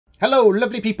Hello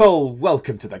lovely people,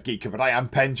 welcome to the Geek, but I am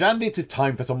Penj and it is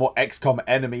time for some more XCOM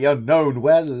Enemy Unknown,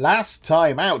 where last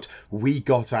time out we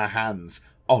got our hands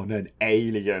on an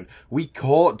alien. We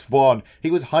caught one.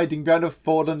 He was hiding behind a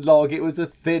fallen log. It was a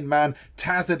thin man.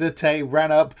 Tazadate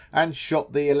ran up and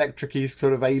shot the electric-y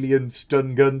sort of alien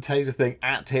stun gun taser thing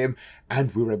at him,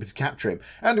 and we were able to capture him.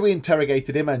 And we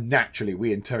interrogated him, and naturally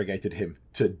we interrogated him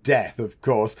to death, of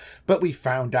course, but we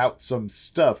found out some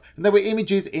stuff. And there were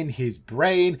images in his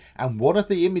brain, and one of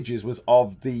the images was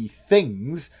of the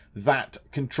things that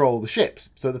control the ships.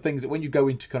 So the things that when you go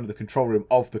into kind of the control room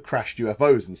of the crashed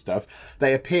UFOs and stuff,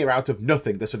 they appear out of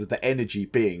nothing. They're sort of the energy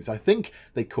beings. I think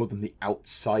they call them the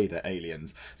outsider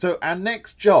aliens. So our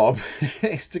next job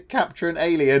is to capture an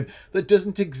alien that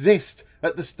doesn't exist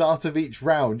at the start of each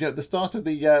round. You know, at the start of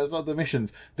the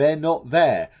missions, they're not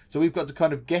there. So we've got to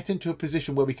kind of get into a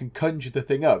position where we can conjure the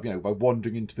thing up, you know, by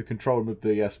wandering into the control room of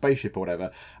the spaceship or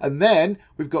whatever. And then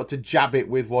we've got to jab it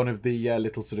with one of the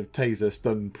little sort of taser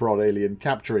stun prod alien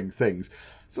capturing things.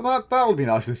 So that'll be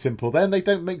nice and simple then. They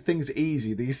don't make things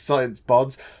easy, these science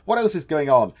pods. What else is going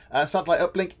on? Satellite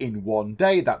uplink in 1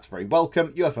 day. That's very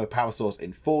welcome. UFO power source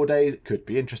in 4 days. It could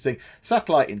be interesting.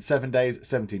 Satellite in 7 days.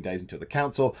 17 days until the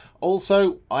council.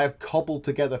 Also, I have cobbled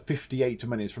together 58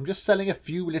 monies from just selling a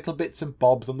few little bits and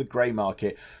bobs on the grey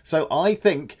market. So I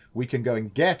think we can go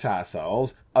and get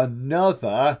ourselves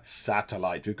another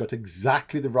satellite. We've got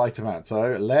exactly the right amount.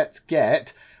 So let's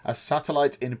get a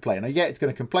satellite in play. Now, yeah, it's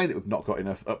going to complain that we've not got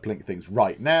enough uplink things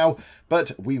right now,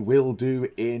 but we will do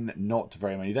in not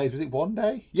very many days. Was it 1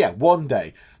 day? Yeah, 1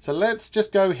 day. So let's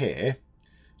just go here.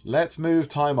 Let's move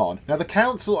time on. Now, the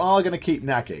council are going to keep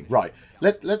nagging. Right,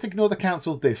 let's ignore the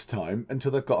council this time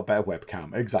until they've got a better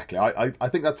webcam. Exactly. I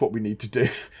think that's what we need to do.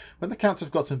 When the council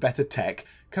have got some better tech,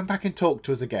 come back and talk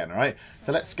to us again, all right?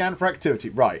 So let's scan for activity.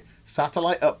 Right,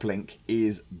 satellite uplink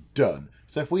is done.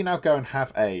 So if we now go and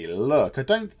have a look, I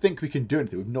don't think we can do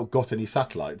anything. We've not got any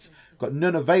satellites. We've got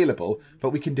none available, but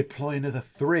we can deploy another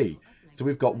 3. So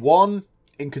we've got 1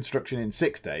 in construction in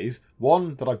 6 days,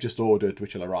 1 that I've just ordered,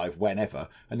 which will arrive whenever,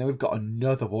 and then we've got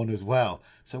another one as well.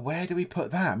 So where do we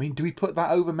put that? I mean, do we put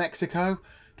that over Mexico?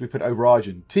 Do we put it over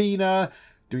Argentina?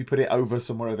 Do we put it over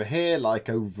somewhere over here, like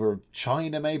over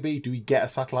China maybe? Do we get a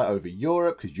satellite over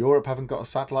Europe? Because Europe haven't got a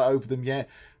satellite over them yet.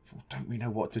 Don't we know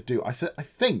what to do? I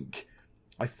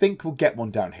think we'll get one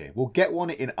down here. We'll get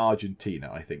one in Argentina,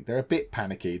 I think. They're a bit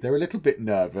panicky. They're a little bit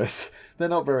nervous. They're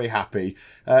not very happy.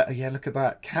 Yeah, look at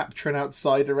that. Capture an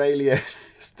outsider alien.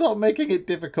 Stop making it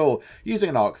difficult. Using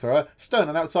an arc thrower, stun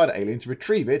an outsider alien to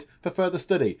retrieve it for further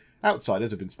study.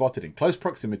 Outsiders have been spotted in close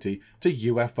proximity to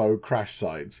UFO crash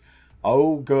sites.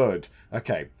 Oh, good.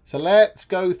 Okay, so let's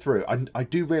go through. I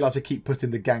do realise I keep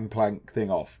putting the gangplank thing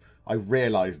off. I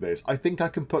realise this. I think I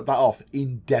can put that off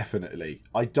indefinitely.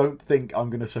 I don't think I'm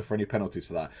going to suffer any penalties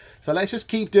for that. So let's just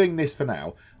keep doing this for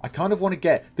now. I kind of want to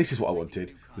get... This is what I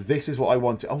wanted. This is what I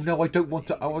wanted. Oh, no, I don't want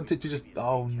to... I want it to just...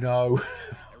 Oh, no.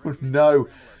 No.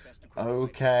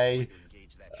 Okay.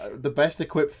 The best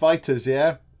equipped fighters,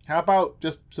 yeah? How about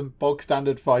just some bog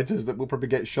standard fighters that will probably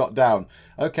get shot down?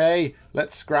 Okay,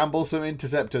 let's scramble some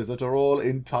interceptors that are all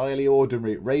entirely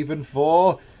ordinary. Raven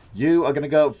 4... You are going to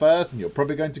go up first, and you're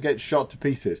probably going to get shot to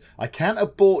pieces. I can't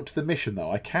abort the mission, though.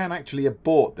 I can actually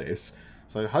abort this.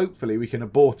 So hopefully we can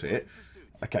abort it.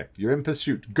 Okay, you're in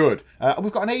pursuit. Good.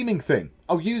 We've got an aiming thing.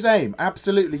 Oh, use aim.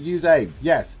 Absolutely, use aim.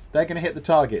 Yes, they're going to hit the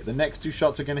target. The next 2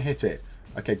 shots are going to hit it.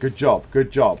 Okay, good job.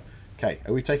 Good job. Okay,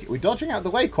 we're dodging out of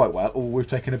the way quite well. Oh, we've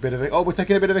taken a bit of a... Oh, we're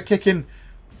taking a bit of a kick in.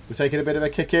 We're taking a bit of a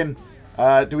kick in.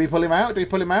 Do we pull him out? Do we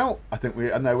pull him out? I think we...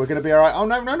 No, we're going to be all right. Oh,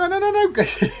 no, no, no, no, no, no.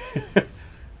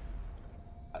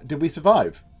 Did we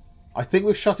survive? I think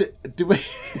we've shot it. Did we?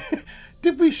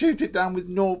 Did we shoot it down with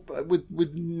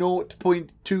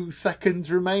 0.2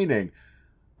 seconds remaining?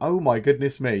 Oh my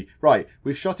goodness me! Right,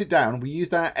 we've shot it down. We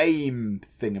used our aim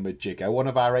thingamajigger, one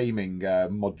of our aiming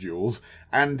modules,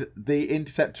 and the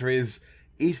interceptor is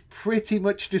pretty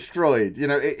much destroyed. You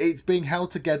know, it's being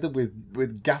held together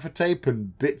with gaffer tape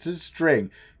and bits of string.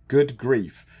 Good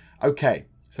grief. Okay.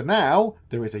 So now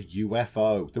there is a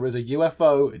UFO. There is a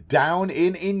UFO down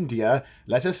in India.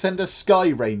 Let us send a Sky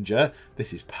Ranger.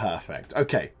 This is perfect.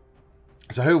 Okay.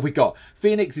 So who have we got?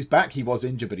 Phoenix is back. He was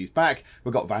injured, but he's back.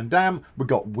 We've got Van Damme. We've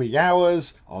got Wee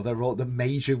Hours. Oh, they're all the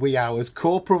Major Wee Hours.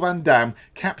 Corporal Van Damme,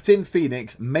 Captain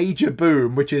Phoenix, Major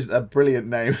Boom, which is a brilliant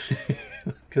name.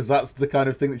 Because that's the kind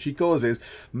of thing that she causes.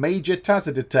 Major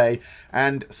Tazadate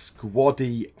and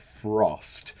Squaddy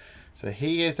Frost. So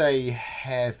he is a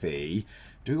heavy...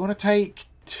 Do we want to take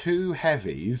 2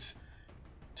 heavies?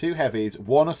 2 heavies,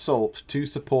 1 assault, 2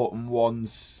 support, and 1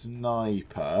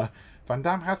 sniper. Van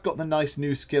Damme has got the nice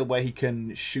new skill where he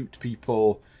can shoot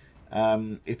people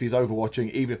if he's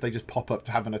overwatching, even if they just pop up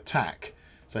to have an attack.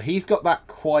 So he's got that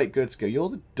quite good skill. You're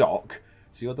the doc,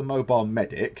 so you're the mobile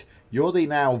medic. You're the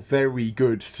now very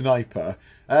good sniper.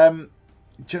 Do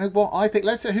you know what? I think,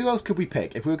 let's say, who else could we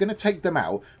pick? If we were going to take them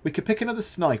out, we could pick another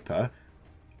sniper.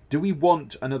 Do we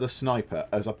want another sniper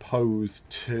as opposed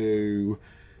to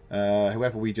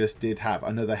whoever we just did have?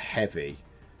 Another heavy?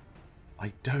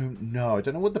 I don't know. I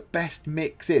don't know what the best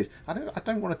mix is. I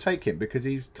don't want to take him because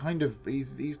he's kind of...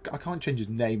 He's I can't change his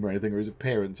name or anything or his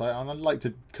appearance. I like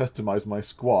to customize my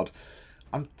squad.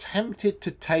 I'm tempted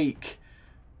to take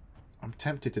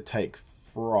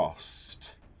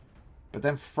Frost. But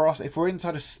then Frost, if we're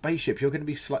inside a spaceship, you're going to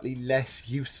be slightly less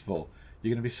useful.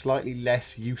 You're going to be slightly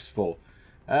less useful.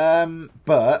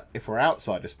 But if we're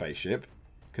outside a spaceship,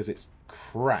 because it's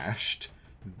crashed,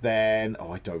 then...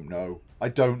 Oh, I don't know. I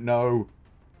don't know.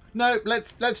 No,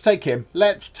 let's take him.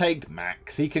 Let's take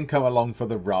Max. He can come along for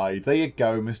the ride. There you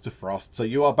go, Mr. Frost. So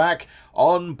you are back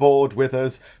on board with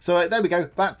us. So there we go.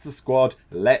 That's the squad.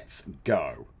 Let's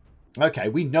go. Okay,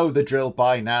 we know the drill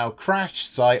by now. Crash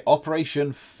site,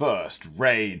 operation first,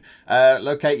 rain.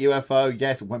 Locate UFO.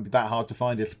 Yes, it won't be that hard to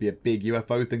find. It'll be a big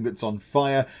UFO thing that's on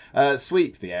fire.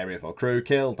 Sweep the area for crew,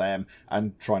 kill them,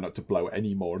 and try not to blow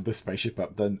any more of the spaceship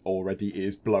up than already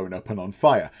is blown up and on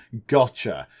fire.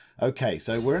 Gotcha. Okay,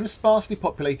 so we're in a sparsely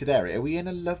populated area. Are we in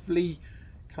a lovely...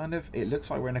 kind of, it looks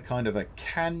like we're in a kind of a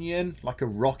canyon, like a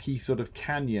rocky sort of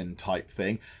canyon type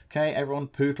thing. Okay, everyone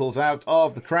pootles out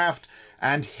of the craft,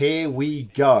 and here we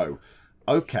go.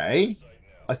 Okay,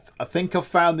 I think I've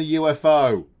found the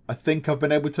UFO. I think I've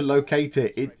been able to locate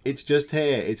it. It's just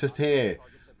here. It's just here.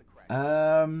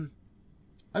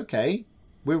 Okay,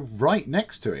 we're right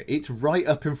next to it. It's right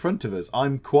up in front of us.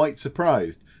 I'm quite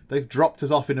surprised. They've dropped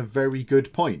us off in a very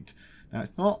good point. Now,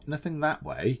 it's nothing that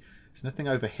way. There's nothing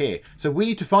over here. So we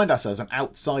need to find ourselves an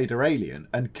outsider alien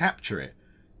and capture it.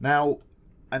 Now,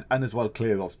 and as well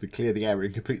clear the area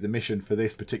and complete the mission for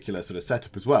this particular sort of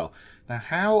setup as well. Now,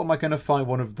 how am I going to find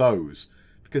one of those?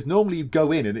 Because normally you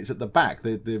go in and it's at the back.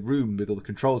 The room with all the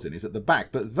controls in is at the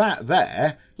back. But that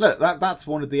there, look, that's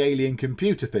one of the alien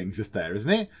computer things just there, isn't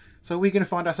it? So we're going to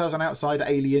find ourselves an outsider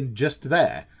alien just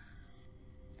there.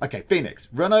 Okay, Phoenix,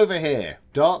 run over here.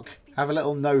 Doc, have a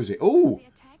little nosy. Ooh!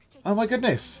 Oh my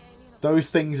goodness! Those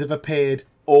things have appeared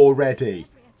already.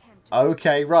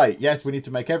 Okay, right. Yes, we need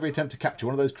to make every attempt to capture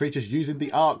one of those creatures using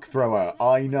the arc thrower.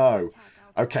 I know.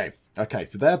 Okay,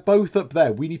 so they're both up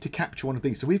there. We need to capture one of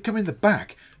these. So we've come in the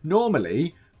back.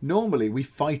 Normally we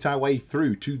fight our way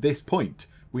through to this point.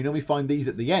 We normally find these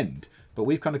at the end. But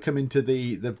we've kind of come into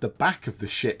the back of the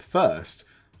ship first.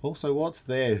 Also, what's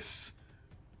this?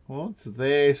 What's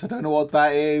this? I don't know what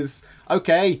that is.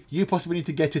 Okay, you possibly need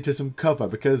to get into some cover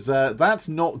because that's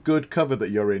not good cover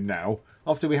that you're in now.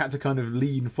 Obviously, we had to kind of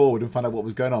lean forward and find out what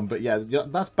was going on. But yeah,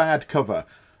 that's bad cover.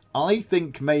 I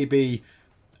think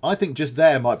just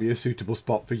there might be a suitable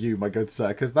spot for you, my good sir,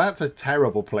 because that's a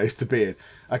terrible place to be in.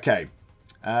 Okay,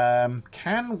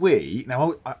 can we...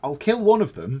 Now, I'll kill one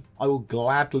of them. I will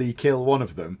gladly kill one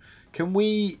of them. Can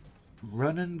we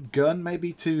run and gun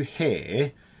maybe to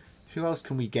here? Who else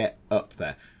can we get up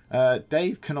there?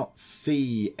 Dave cannot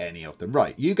see any of them.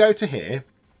 Right, you go to here.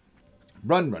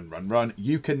 Run.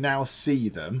 You can now see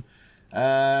them.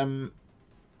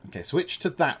 Okay, switch to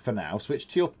that for now. Switch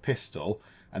to your pistol.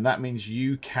 And that means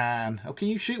you can... Oh, can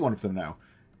you shoot one of them now?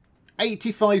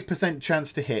 85%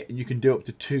 chance to hit, and you can do up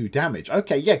to 2 damage.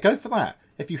 Okay, yeah, go for that.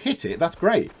 If you hit it, that's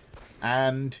great.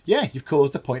 And, yeah, you've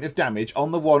caused a point of damage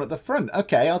on the one at the front.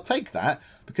 Okay, I'll take that.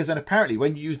 Because then apparently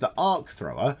when you use the arc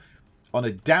thrower on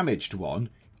a damaged one,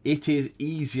 it is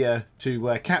easier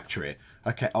to capture it.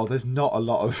 Okay, oh, there's not a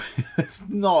lot of there's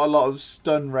not a lot of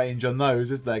stun range on those,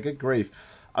 is there? Good grief.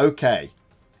 Okay,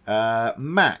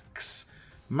 Max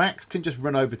can just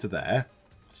run over to there,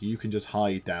 so you can just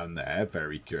hide down there.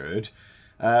 Very good.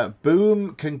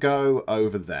 Boom can go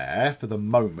over there for the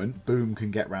moment. Boom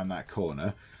can get round that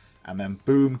corner, and then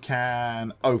Boom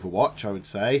can overwatch, I would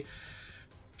say.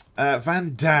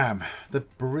 Van Damme, the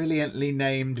brilliantly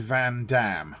named Van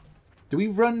Damme. Do we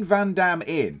run Van Damme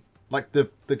in? Like the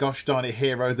gosh darn it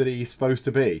hero that he's supposed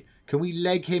to be? Can we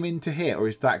leg him into here? Or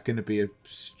is that going to be a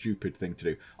stupid thing to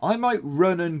do? I might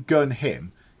run and gun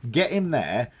him, get him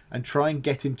there, and try and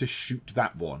get him to shoot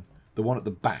that one. The one at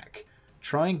the back.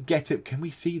 Try and get it. Can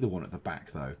we see the one at the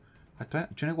back, though? Do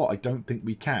you know what? I don't think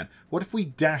we can. What if we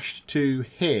dashed to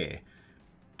here?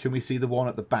 Can we see the one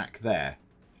at the back there?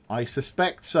 I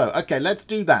suspect so. Okay, let's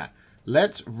do that.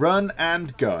 Let's run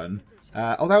and gun.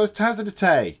 Oh, that was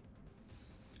Tazadate.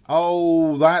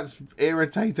 Oh, that's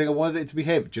irritating. I wanted it to be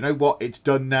him. Do you know what? It's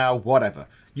done now. Whatever.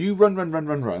 You run, run, run,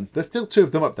 run, run. There's still 2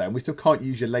 of them up there, and we still can't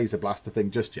use your laser blaster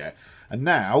thing just yet. And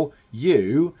now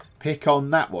you pick on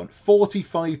that one.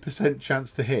 45%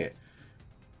 chance to hit.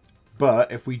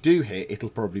 But if we do hit, it'll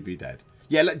probably be dead.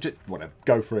 Yeah, whatever.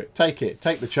 Go for it. Take it.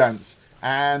 Take the chance.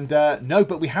 And no,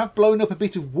 but we have blown up a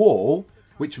bit of wall,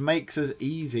 which makes us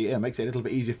easy. It makes it a little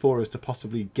bit easier for us to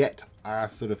possibly get our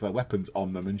sort of weapons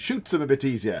on them and shoot them a bit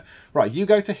easier. Right, you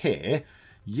go to here.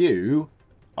 You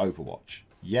Overwatch.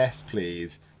 Yes,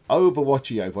 please.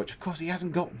 Overwatchy Overwatch. Of course, he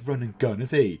hasn't got run and gun,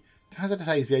 has he?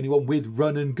 Tazadate is the only one with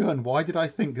run and gun. Why did I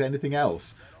think anything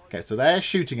else? Okay, so they're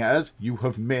shooting at us. You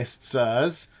have missed,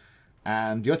 sirs.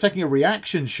 And you're taking a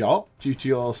reaction shot due to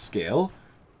your skill,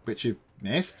 which you've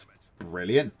missed.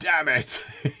 Brilliant. Damn it.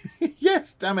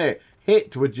 Yes, damn it.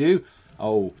 Hit, would you?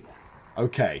 Oh,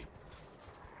 okay.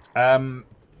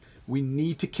 We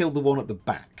need to kill the one at the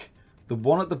back. The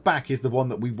one at the back is the one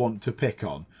that we want to pick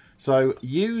on. So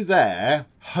you there,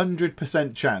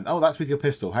 100% chance. Oh, that's with your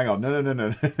pistol. Hang on.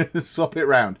 No. Swap it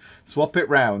round. Swap it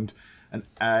round. And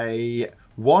a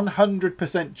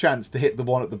 100% chance to hit the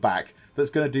one at the back. That's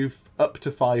going to do up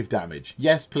to 5 damage.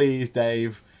 Yes, please,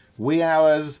 Dave. We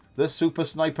ours, the super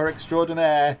sniper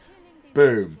extraordinaire.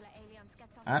 Boom.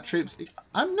 Our troops...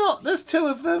 I'm not. There's 2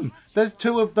 of them. There's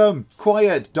 2 of them.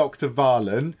 Quiet, Dr.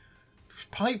 Varlin.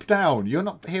 Pipe down. You're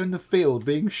not here in the field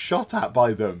being shot at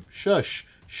by them. Shush.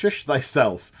 Shush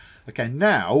thyself. Okay,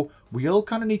 now we all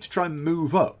kind of need to try and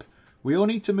move up. We all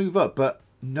need to move up, but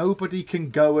nobody can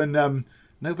go and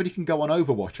nobody can go on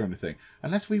Overwatch or anything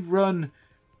unless we run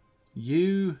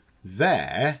you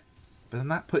there. But then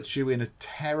that puts you in a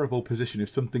terrible position if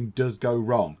something does go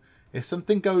wrong. If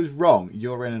something goes wrong,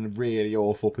 you're in a really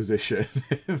awful position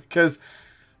because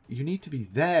you need to be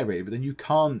there, really, but then you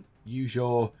can't use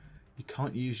your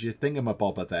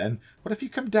thingamabobber. Then what if you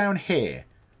come down here?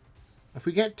 If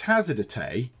we get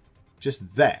Tazadate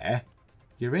just there,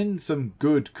 you're in some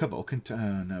good cover.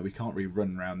 Oh, no, we can't really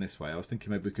run around this way. I was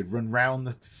thinking maybe we could run round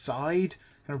the side,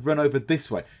 kind of run over this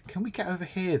way. Can we get over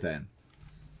here then?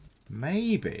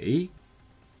 Maybe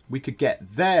we could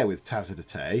get there with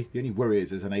Tazadate. The only worry is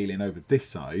there's an alien over this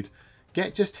side.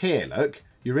 Get just here, look.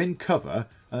 You're in cover.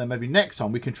 And then maybe next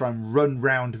time we can try and run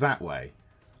round that way.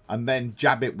 And then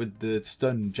jab it with the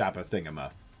stun jabber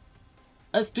thingama.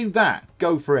 Let's do that.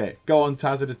 Go for it. Go on,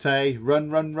 Tazadate.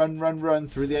 Run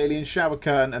through the alien shower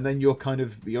curtain, and then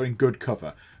you're in good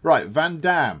cover. Right, Van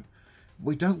Damme.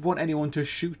 We don't want anyone to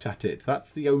shoot at it.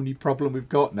 That's the only problem we've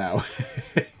got now.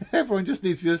 Everyone just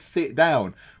needs to just sit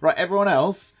down. Right, everyone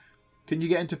else, can you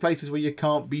get into places where you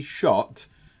can't be shot?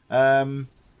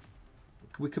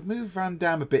 We could move Van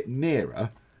Damme a bit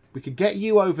nearer. We could get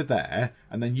you over there,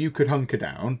 and then you could hunker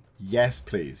down. Yes,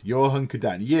 please. You're hunker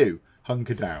down. You.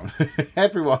 Hunker down.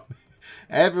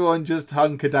 Everyone just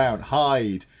hunker down.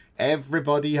 Hide.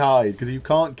 Everybody hide. Because you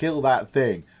can't kill that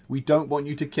thing. We don't want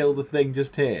you to kill the thing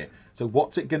just here. So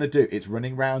what's it going to do? It's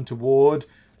running round toward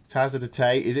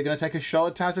Tazadate. Is it going to take a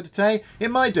shot at Tazadate? It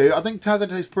might do. I think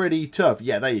Tazadate's pretty tough.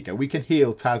 Yeah, there you go. We can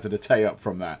heal Tazadate up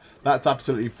from that. That's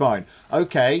absolutely fine.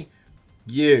 Okay.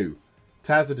 You.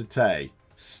 Tazadate.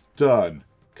 Stun.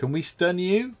 Can we stun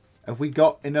you? Have we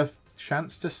got enough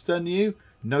chance to stun you?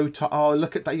 No, oh,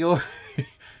 look at that.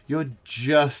 You're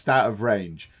just out of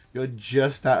range. You're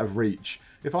just out of reach.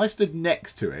 If I stood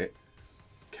next to it,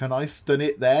 can I stun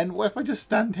it then? What if I just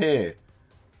stand here?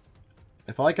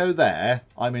 If I go there,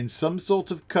 I'm in some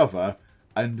sort of cover,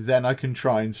 and then I can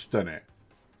try and stun it.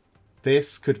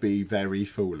 This could be very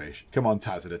foolish. Come on,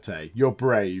 Tazadate. You're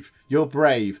brave. You're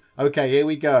brave. Okay, here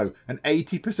we go. An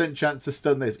 80% chance to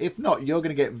stun this. If not, you're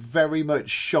going to get very much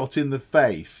shot in the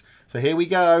face. So here we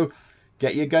go.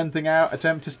 Get your gun thing out,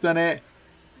 attempt to stun it,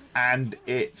 and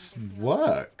it's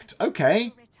worked.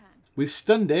 Okay, we've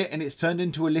stunned it, and it's turned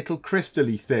into a little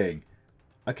crystal-y thing.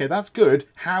 Okay, that's good.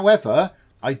 However,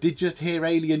 I did just hear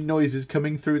alien noises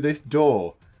coming through this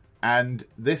door, and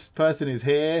this person is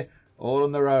here all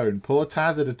on their own. Poor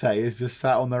Tazadate is just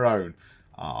sat on their own.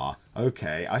 Ah,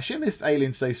 okay. I assume this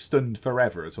alien stays stunned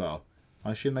forever as well.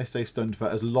 I assume they stay stunned for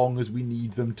as long as we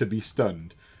need them to be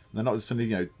stunned. They're not just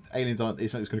suddenly, aliens aren't,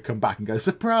 it's not just going to come back and go,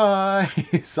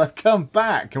 surprise, I've come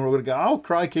back. And we're going to go, oh,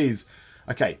 crikeys.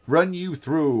 Okay, run you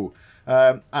through.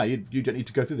 You don't need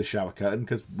to go through the shower curtain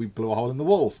because we blew a hole in the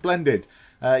wall. Splendid.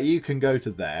 You can go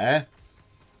to there.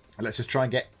 Let's just try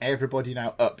and get everybody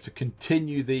now up to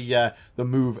continue the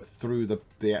move through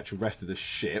the actual rest of the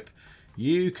ship.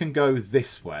 You can go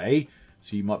this way.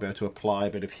 So you might be able to apply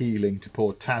a bit of healing to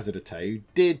poor Tazadate, who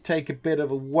did take a bit of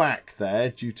a whack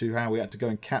there due to how we had to go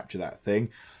and capture that thing.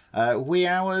 We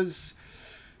ours...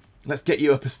 Let's get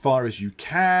you up as far as you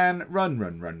can. Run,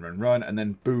 run, run, run, run. And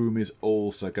then Boom is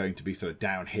also going to be sort of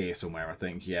down here somewhere, I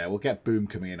think. Yeah, we'll get Boom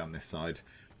coming in on this side.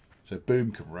 So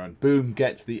Boom can run. Boom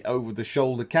gets the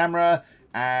over-the-shoulder camera.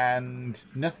 And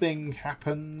nothing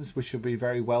happens, which will be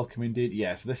very welcome indeed.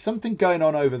 Yes, there's something going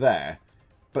on over there.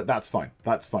 But that's fine.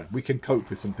 That's fine. We can cope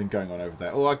with something going on over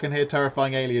there. Oh, I can hear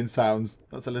terrifying alien sounds.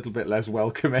 That's a little bit less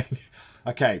welcoming.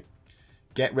 Okay.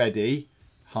 Get ready.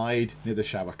 Hide near the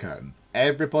shower curtain.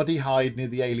 Everybody hide near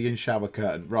the alien shower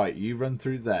curtain. Right, you run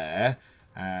through there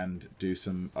and do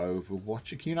some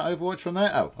overwatch. Can you not overwatch from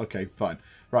there? Oh, okay, fine.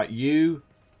 Right, you,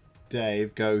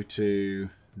 Dave, go to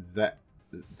that.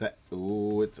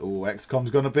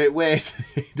 XCOM's gone a bit weird.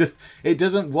 It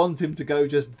doesn't want him to go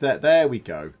just there. There we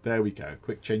go. There we go.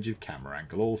 Quick change of camera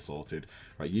angle, all sorted.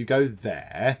 Right, you go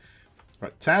there.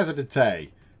 Right,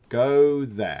 Tazadate, go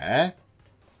there.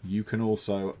 You can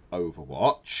also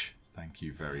overwatch. Thank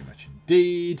you very much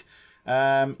indeed.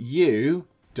 You,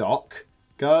 Doc,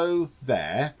 go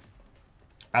there.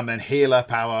 And then heal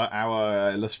up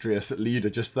our illustrious leader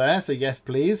just there. So yes,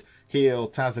 please. Heal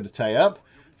Tazadate up.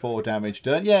 4 damage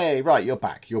done. Yay, right, you're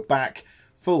back. You're back.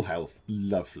 Full health.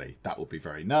 Lovely. That will be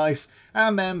very nice.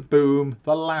 And then, boom,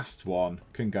 the last one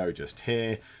can go just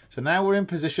here. So now we're in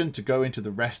position to go into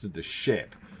the rest of the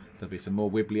ship. There'll be some more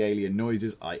wibbly alien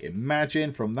noises, I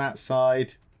imagine, from that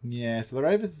side. Yeah, so they're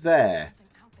over there.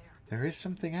 There is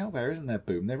something out there, isn't there,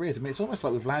 Boom? There is. I mean, it's almost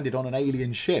like we've landed on an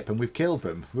alien ship and we've killed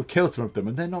them. We've killed some of them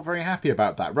and they're not very happy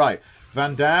about that. Right,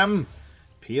 Van Damme,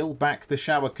 peel back the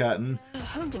shower curtain.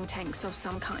 Holding tanks of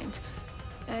some kind.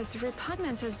 As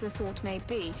repugnant as the thought may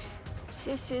be,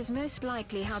 this is most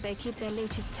likely how they keep their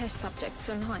latest test subjects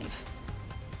alive.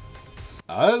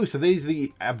 Oh, so these are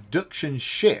the abduction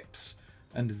ships.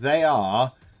 And they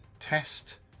are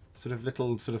test sort of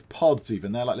little sort of pods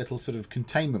even. They're like little sort of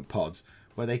containment pods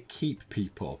where they keep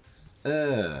people.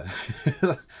 That's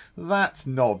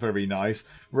not very nice.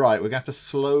 Right, we're going to have to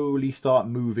slowly start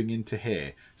moving into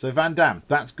here. So Van Damme,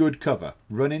 that's good cover.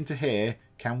 Run into here.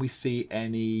 Can we see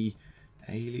any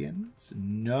aliens?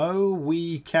 No,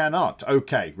 we cannot.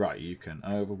 Okay, right, you can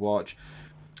overwatch.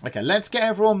 Okay, let's get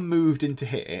everyone moved into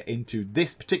here, into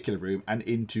this particular room and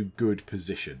into good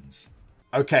positions.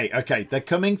 Okay, they're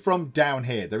coming from down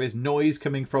here. There is noise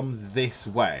coming from this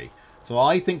way. So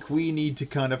I think we need to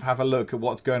kind of have a look at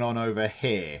what's going on over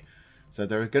here. So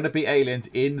there are going to be aliens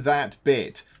in that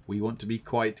bit. We want to be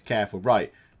quite careful.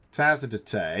 Right,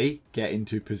 Tazadate, get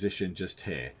into position just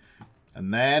here.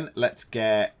 And then let's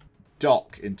get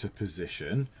Doc into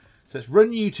position. So let's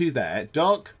run you two there.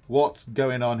 Doc, what's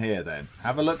going on here then?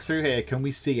 Have a look through here. Can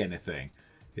we see anything?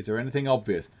 Is there anything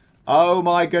obvious? Oh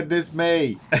my goodness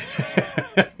me.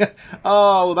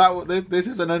 Oh, this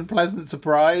is an unpleasant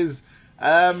surprise.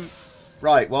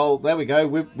 Right, well, there we go.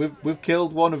 We've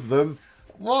killed one of them.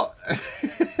 What?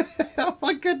 Oh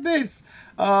my goodness.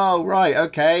 Oh, right,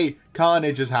 okay.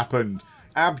 Carnage has happened.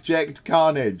 Abject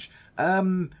carnage.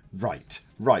 Right.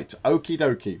 Okie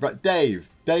dokie. Right, Dave.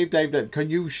 Can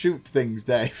you shoot things,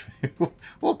 Dave?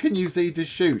 What can you see to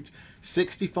shoot?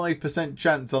 65%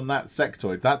 chance on that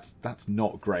sectoid. That's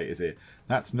not great, is it?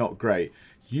 That's not great.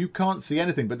 You can't see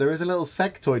anything, but there is a little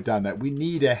sectoid down there. We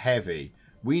need a heavy.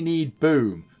 We need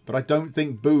Boom. But I don't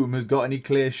think Boom has got any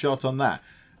clear shot on that.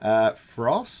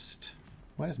 Frost?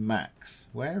 Where's Max?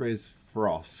 Where is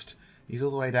Frost? He's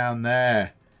all the way down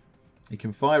there. He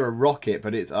can fire a rocket,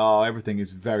 but it's... Oh, everything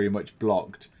is very much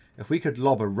blocked. If we could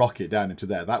lob a rocket down into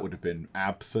there, that would have been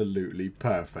absolutely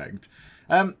perfect.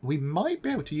 We might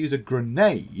be able to use a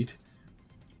grenade.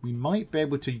 We might be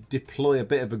able to deploy a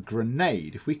bit of a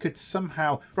grenade. If we could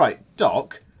somehow... Right,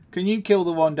 Doc... Can you kill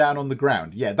the one down on the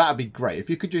ground? Yeah, that'd be great. If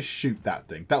you could just shoot that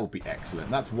thing, that would be excellent.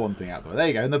 That's one thing out there. There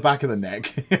you go, in the back of the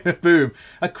neck. Boom.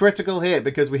 A critical hit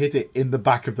because we hit it in the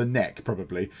back of the neck,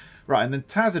 probably. Right, and then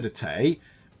Tazadate,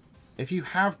 if you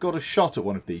have got a shot at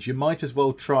one of these, you might as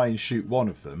well try and shoot one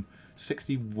of them.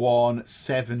 61,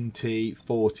 70,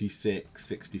 46,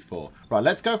 64. Right,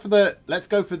 let's go for the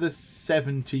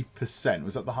 70%.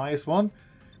 Was that the highest one?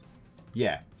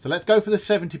 Yeah. So let's go for the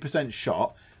 70%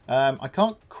 shot. I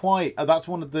can't quite... Oh, that's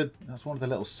one of the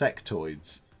little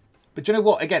sectoids. But you know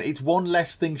what? Again, it's one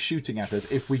less thing shooting at us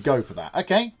if we go for that.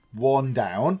 Okay, one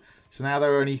down. So now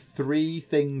there are only 3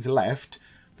 things left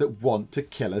that want to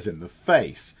kill us in the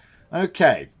face.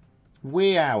 Okay,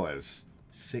 wee hours.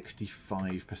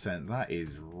 65%. That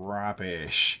is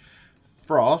rubbish.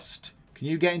 Frost, can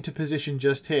you get into position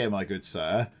just here, my good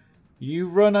sir? You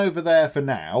run over there for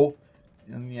now.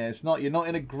 And yeah, you're not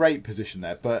in a great position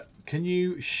there, but can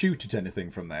you shoot at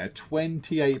anything from there?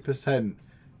 28%,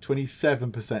 27%,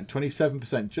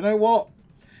 27%. Do you know what?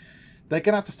 They're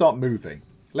going to have to start moving.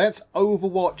 let's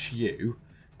overwatch you.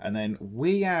 And then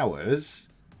wee hours.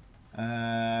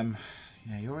 Yeah,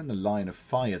 you're in the line of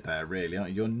fire there, really, aren't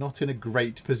you? You're not in a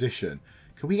great position.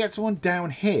 Can we get someone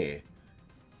down here?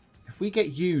 If we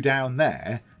get you down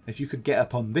there, if you could get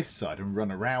up on this side and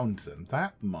run around them,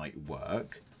 that might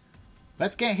work.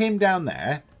 Let's get him down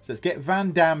there. So let's get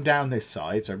Van Damme down this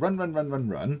side. So run, run, run, run,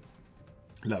 run.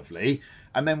 Lovely.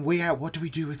 And then wee hours. What do we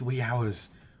do with wee hours?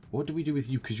 What do we do with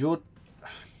you? Because you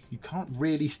can't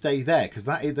really stay there, because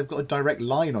they've got a direct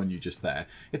line on you just there.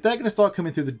 If they're going to start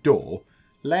coming through the door,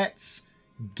 let's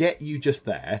get you just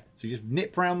there. So you just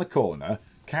nip round the corner.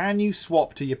 Can you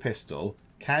swap to your pistol?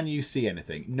 Can you see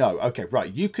anything? No. Okay,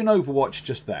 right. You can overwatch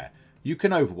just there. You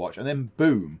can overwatch, and then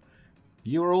boom.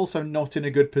 You are also not in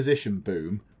a good position,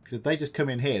 boom. Because if they just come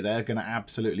in here, they're going to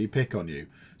absolutely pick on you.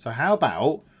 So how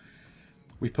about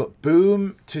we put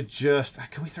boom to just...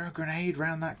 Can we throw a grenade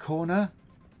round that corner?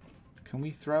 Can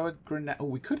we throw a grenade? Oh,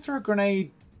 we could throw a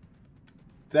grenade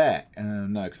there.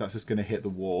 No, because that's just going to hit the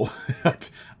wall.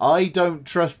 I don't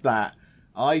trust that.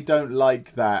 I don't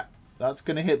like that. That's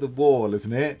going to hit the wall,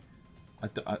 isn't it?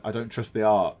 I don't trust the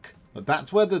arc.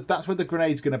 That's where the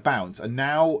grenade's going to bounce. And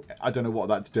now I don't know what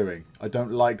that's doing. I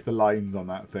don't like the lines on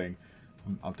that thing.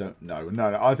 I don't know.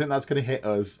 No, I think that's going to hit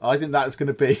us. I think that's going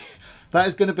to be... That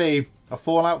is going to be a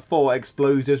Fallout 4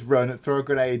 explosives run, throw a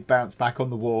grenade, bounce back on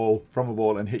the wall, from a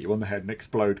wall, and hit you on the head and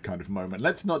explode kind of moment.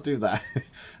 Let's not do that.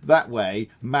 That way,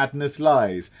 madness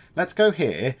lies. Let's go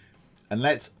here, and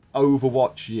let's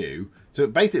overwatch you. So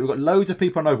basically, we've got loads of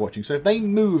people on overwatching. So if they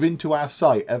move into our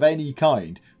sight of any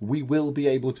kind, we will be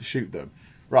able to shoot them.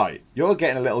 Right, you're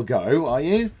getting a little go, are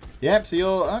you? Yep, so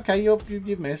you're... Okay,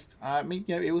 you've missed. I mean,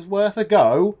 you know, it was worth a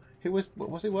go. Was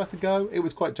it worth a go? It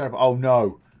was quite terrible. Oh,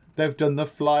 no. They've done the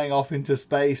flying off into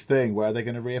space thing. Where are they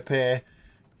going to reappear?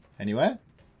 Anywhere?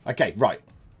 Okay, right.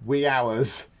 Wee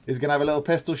Hours is going to have a little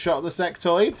pistol shot at the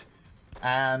sectoid.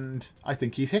 And I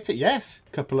think he's hit it. Yes.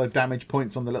 Couple of damage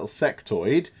points on the little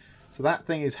sectoid. So that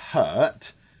thing is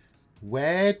hurt.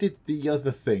 Where did the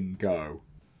other thing go?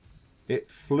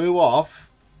 It flew off.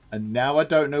 And now I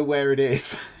don't know where it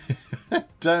is. I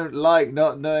don't like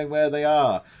not knowing where they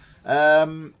are.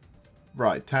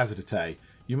 Right, Tazadate.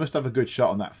 You must have a good shot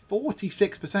on that.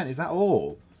 46%. Is that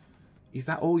all? Is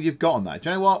that all you've got on that? Do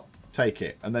you know what? Take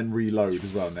it. And then reload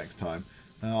as well next time.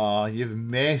 Oh, you've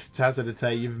missed,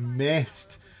 Tazadate. You've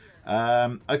missed.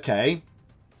 Okay.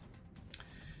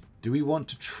 Do we want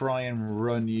to try and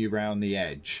run you around the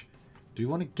edge? Do we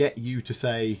want to get you to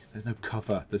say... There's no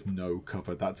cover. There's no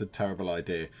cover. That's a terrible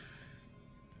idea.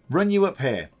 Run you up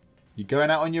here. You're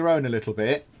going out on your own a little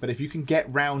bit. But if you can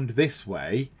get round this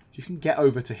way... You can get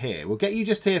over to here. We'll get you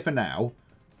just here for now.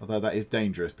 Although that is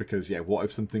dangerous because, yeah, what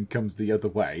if something comes the other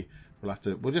way?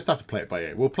 We'll just have to play it by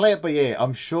ear. We'll play it by ear.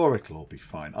 I'm sure it'll all be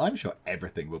fine. I'm sure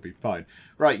everything will be fine.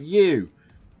 Right, you.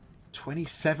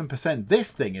 27%.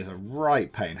 This thing is a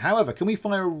right pain. However, can we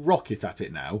fire a rocket at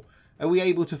it now? Are we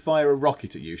able to fire a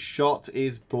rocket at you? Shot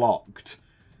is blocked.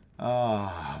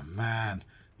 Oh, man.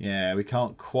 Yeah, we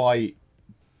can't quite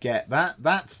get that.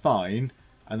 That's fine.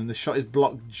 And then the shot is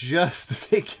blocked just as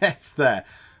it gets there.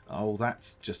 Oh,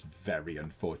 that's just very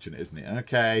unfortunate, isn't it?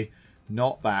 Okay,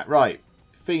 not that. Right,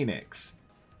 Phoenix.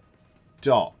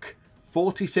 Doc.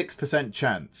 46%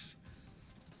 chance.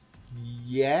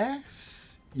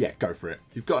 Yes? Yeah, go for it.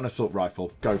 You've got an assault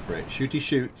rifle. Go for it. Shooty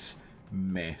shoots.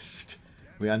 Missed.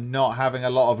 We are not having a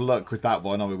lot of luck with that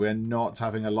one, are we? We're not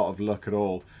having a lot of luck at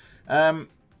all.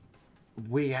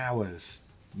 Wee Hours.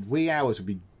 Wee Hours would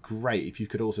be great if you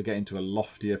could also get into a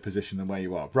loftier position than where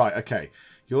you are. Right, okay.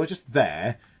 You're just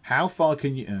there. How far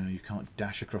can you... Oh, you can't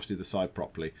dash across the other side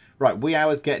properly. Right, Wee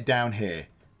Hours, get down here.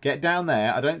 Get down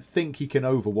there. I don't think he can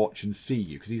overwatch and see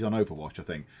you, because he's on Overwatch, I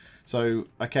think. So,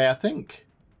 okay, I think...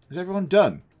 Is everyone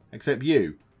done? Except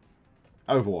you.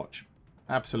 Overwatch.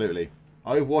 Absolutely.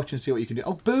 Overwatch and see what you can do.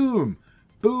 Oh, Boom!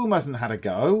 Boom hasn't had a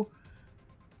go.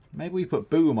 Maybe we put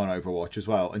Boom on Overwatch as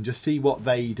well and just see what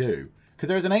they do. Because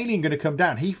there is an alien going to come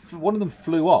down. One of them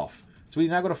flew off. So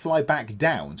he's now got to fly back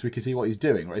down so we can see what he's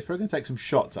doing. Right, he's probably going to take some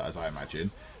shots at us, I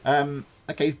imagine.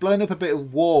 Okay, he's blown up a bit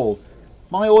of wall.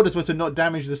 My orders were to not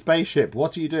damage the spaceship.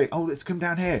 What are you doing? Oh, let's come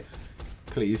down here.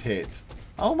 Please hit.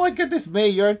 Oh my goodness me,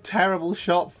 you're a terrible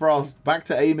shot, Frost. Back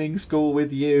to aiming school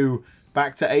with you.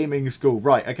 Back to aiming school.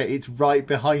 Right, okay, it's right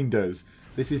behind us.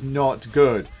 This is not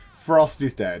good. Frost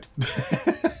is dead.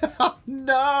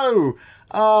 No!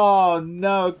 Oh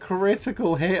no,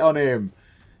 critical hit on him.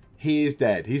 He is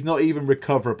dead. He's not even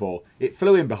recoverable. It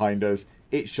flew in behind us,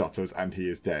 it shot us, and he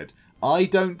is dead. I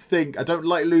don't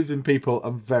like losing people.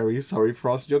 I'm very sorry,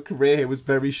 Frost. Your career here was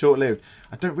very short-lived.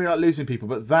 I don't really like losing people,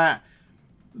 but that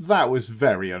was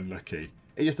very unlucky.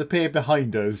 It just appeared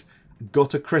behind us,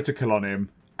 got a critical on him,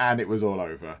 and it was all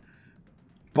over.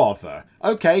 Bother.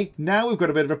 Okay, now we've got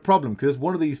a bit of a problem because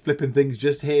one of these flipping things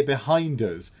just here behind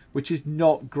us, which is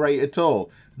not great at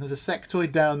all. And there's a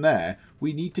sectoid down there.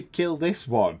 We need to kill this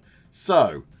one.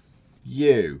 So,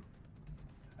 you.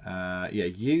 Yeah,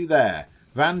 you there.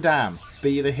 Van Damme,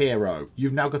 be the hero.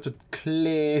 You've now got a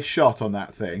clear shot on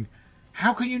that thing.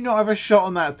 How can you not have a shot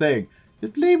on that thing?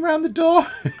 Just leave him around the door.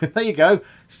 There you go.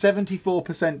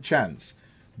 74% chance.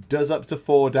 Does up to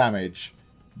 4 damage.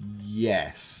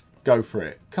 Yes. Go for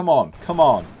it. Come on. Come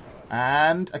on.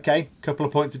 And, okay, couple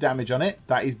of points of damage on it.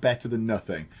 That is better than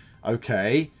nothing.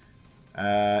 Okay.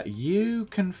 You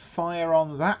can fire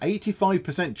on that.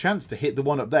 85% chance to hit the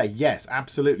one up there. Yes,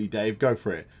 absolutely, Dave. Go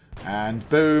for it. And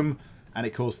boom. And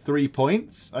it caused 3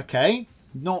 points. Okay.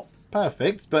 Not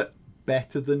perfect, but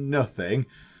better than nothing.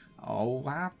 Oh,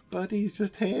 our buddy's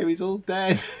just here. He's all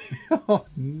dead. Oh,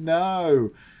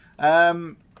 no.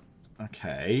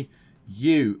 Okay.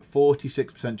 You,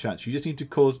 46% chance. You just need to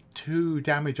cause 2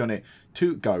 damage on it.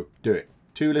 Go. Do it.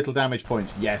 2 little damage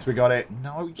points. Yes, we got it.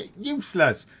 No, you're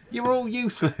useless. You're all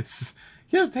useless.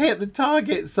 Just hit the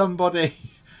target, somebody.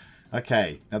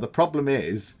 Okay. Now, the problem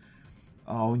is...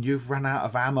 Oh, you've run out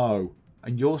of ammo.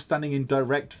 And you're standing in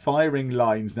direct firing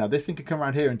lines. Now, this thing can come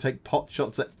around here and take pot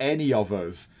shots at any of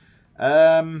us.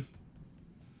 Oh,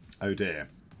 dear.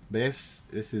 This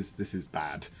is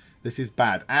bad. This is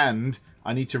bad. And...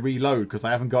 I need to reload because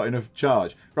I haven't got enough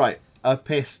charge. Right, a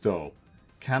pistol.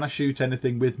 Can I shoot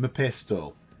anything with my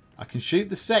pistol? I can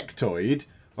shoot the sectoid,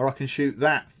 or I can shoot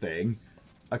that thing.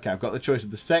 Okay, I've got the choice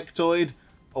of the sectoid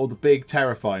or the big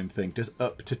terrifying thing. Does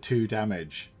up to 2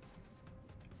 damage.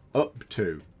 Up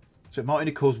to. So it might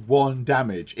only cause 1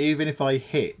 damage, even if I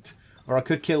hit. Or I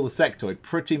could kill the sectoid.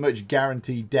 Pretty much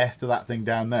guarantee death to that thing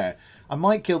down there. I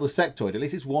might kill the sectoid. At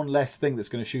least it's one less thing that's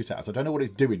going to shoot at us. I don't know what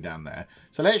it's doing down there.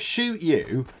 So let's shoot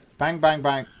you. Bang, bang,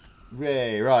 bang.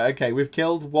 Yay. Right, okay. We've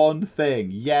killed 1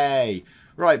 thing. Yay.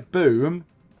 Right, boom.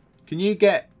 Can you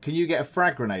get a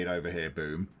frag grenade over here,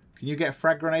 boom? Can you get a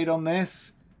frag grenade on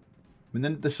this? I mean,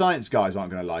 then the science guys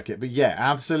aren't going to like it. But yeah,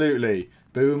 absolutely.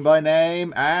 Boom by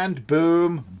name and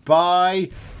boom by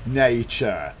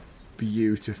nature.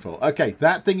 Beautiful. Okay,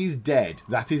 that thing is dead.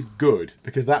 That is good,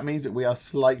 because that means that we are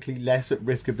slightly less at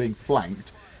risk of being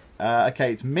flanked.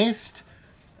 Okay, it's missed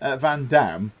Van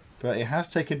Damme, but it has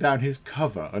taken down his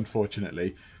cover,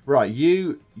 unfortunately. Right,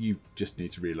 you just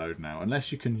need to reload now.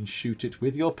 Unless you can shoot it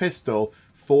with your pistol.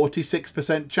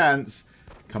 46% chance.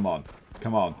 Come on.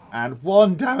 Come on. And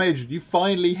 1 damage. You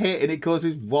finally hit, and it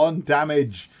causes 1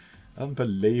 damage.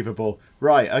 Unbelievable.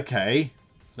 Right, okay.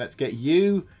 Let's get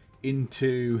you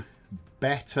into...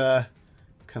 better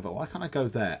cover. Why can't I go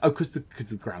there? Oh, because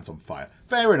the ground's on fire.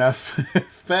 Fair enough.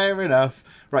 Fair enough.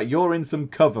 Right, you're in some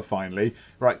cover finally.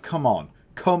 Right, come on.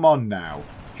 Come on now.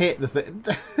 Hit the thing.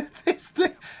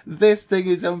 This thing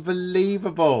is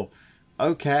unbelievable.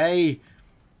 Okay.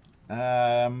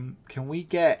 Can we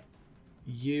get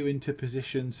you into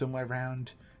position somewhere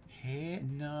around here?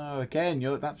 No.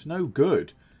 Again, that's no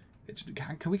good.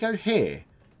 Can we go here?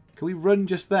 Can we run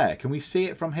just there? Can we see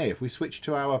it from here? If we switch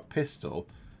to our pistol,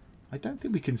 I don't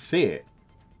think we can see it.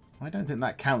 I don't think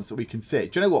that counts that we can see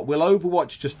it. Do you know what? We'll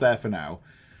overwatch just there for now.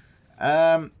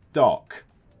 Doc,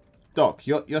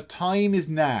 your time is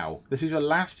now. This is your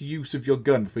last use of your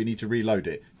gun before you need to reload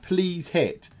it. Please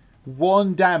hit.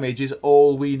 1 damage is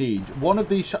all we need. One of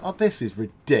these... Oh, this is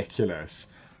ridiculous.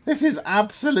 This is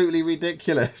absolutely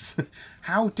ridiculous.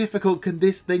 How difficult can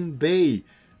this thing be?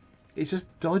 It's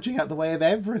just dodging out the way of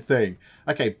everything.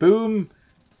 Okay, Boom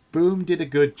did a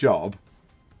good job.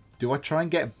 Do I try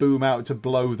and get Boom out to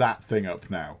blow that thing up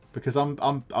now? Because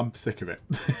I'm sick of it.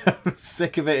 I'm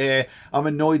sick of it here. I'm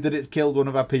annoyed that it's killed one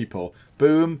of our people.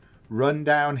 Boom, run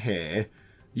down here.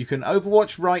 You can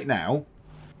overwatch right now.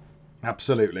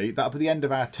 Absolutely. That'll be the end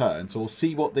of our turn, so we'll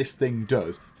see what this thing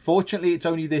does. Fortunately, it's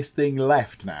only this thing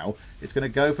left now. It's going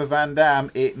to go for Van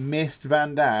Damme. It missed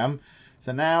Van Damme.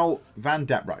 So now, Van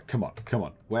Damme... Right, come on, come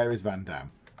on. Where is Van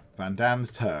Damme? Van Damme's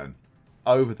turn.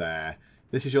 Over there.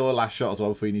 This is your last shot as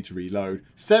well before you need to reload.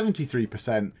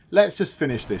 73%. Let's just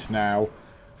finish this now.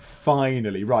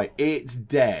 Finally. Right, it's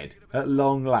dead. At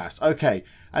long last. Okay,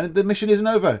 and the mission isn't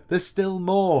over. There's still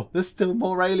more. There's still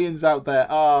more aliens out there.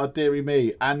 Ah, dearie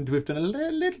me. And we've done a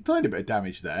little tiny bit of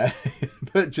damage there.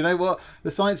 But do you know what?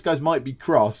 The science guys might be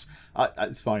cross.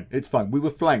 It's fine. It's fine. We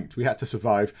were flanked. We had to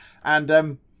survive.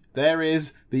 And there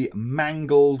is the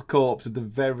mangled corpse of the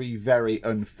very, very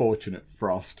unfortunate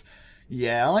Frost.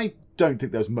 Yeah, I don't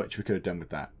think there was much we could have done with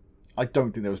that. I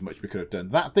don't think there was much we could have done.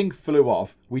 That thing flew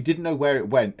off. We didn't know where it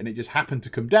went, and it just happened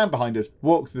to come down behind us,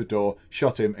 walk through the door,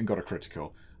 shot him, and got a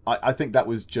critical. I think that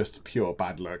was just pure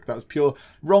bad luck. That was pure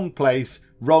wrong place,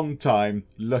 wrong time,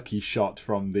 lucky shot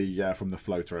from the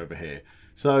floater over here.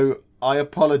 So I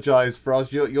apologise for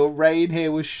us. Your reign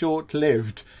here was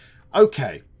short-lived.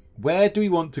 Okay, where do we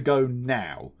want to go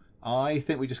now? I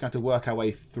think we just have to work our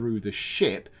way through the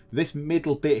ship. This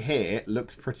middle bit here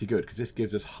looks pretty good because this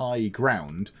gives us high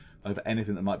ground over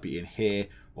anything that might be in here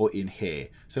or in here.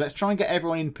 So let's try and get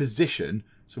everyone in position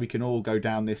so we can all go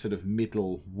down this sort of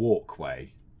middle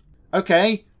walkway.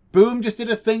 Okay, Boom just did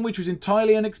a thing which was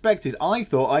entirely unexpected. I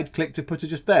thought I'd click to put her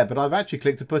just there, but I've actually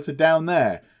clicked to put her down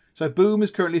there. So Boom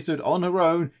is currently stood on her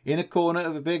own in a corner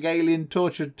of a big alien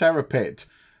tortured terror pit.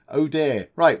 Oh dear.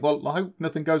 Right, well, I hope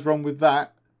nothing goes wrong with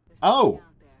that. Oh,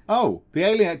 the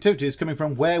alien activity is coming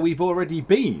from where we've already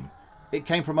been. It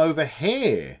came from over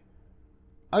here.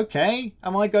 Okay,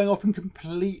 am I going off in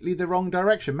completely the wrong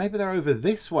direction? Maybe they're over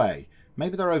this way.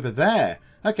 Maybe they're over there.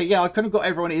 Okay, yeah, I've kind of got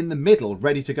everyone in the middle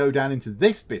ready to go down into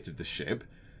this bit of the ship.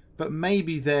 But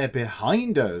maybe they're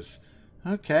behind us.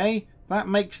 Okay, that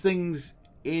makes things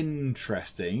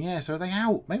interesting. Yeah, so are they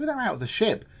out? Maybe they're out of the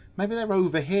ship. Maybe they're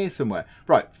over here somewhere.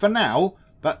 Right, for now,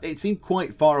 it seemed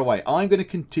quite far away. I'm going to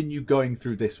continue going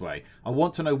through this way. I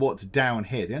want to know what's down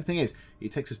here. The only thing is,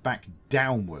 it takes us back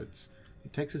downwards.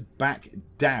 It takes us back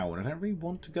down. I don't really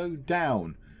want to go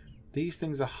down. These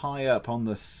things are high up on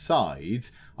the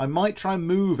sides. I might try and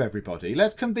move everybody.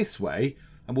 Let's come this way,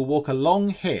 and we'll walk along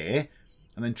here,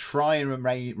 and then try and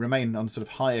remain on sort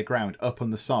of higher ground up on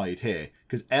the side here,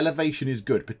 because elevation is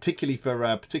good, particularly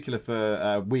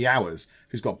for Wee Hours,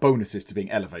 who's got bonuses to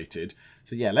being elevated.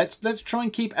 So yeah, let's try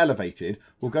and keep elevated.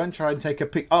 We'll go and try and take a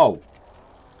pic. Oh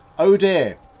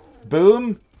dear,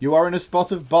 Boom, you are in a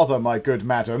spot of bother, my good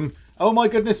madam. Oh my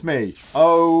goodness me.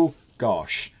 Oh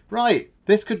gosh. Right,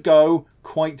 this could go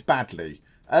quite badly.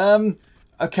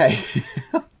 Okay.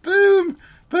 Boom,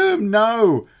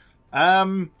 no.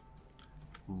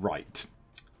 Right.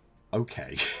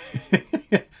 Okay.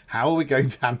 How are we going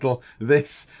to handle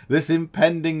this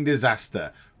impending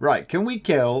disaster? Right, can we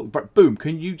kill... But Boom,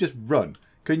 can you just run?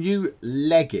 Can you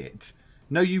leg it?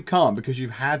 No, you can't because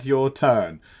you've had your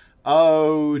turn.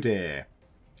 Oh, dear.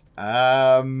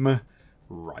 Right.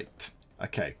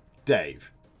 Okay,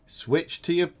 Dave, switch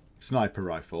to your sniper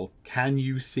rifle. Can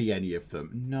you see any of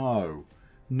them? No.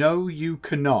 No, you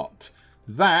cannot.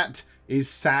 That is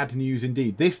sad news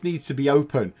indeed. This needs to be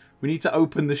open. We need to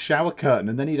open the shower curtain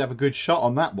and then he'd have a good shot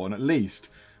on that one at least.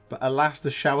 But alas, the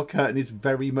shower curtain is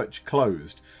very much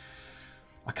closed.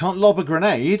 I can't lob a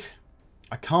grenade.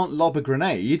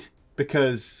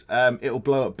 Because it'll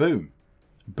blow up Boom.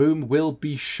 Boom will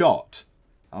be shot.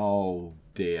 Oh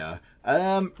dear.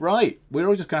 Right. We're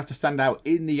all just going to have to stand out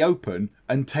in the open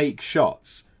and take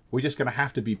shots. We're just going to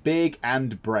have to be big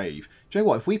and brave. Do you know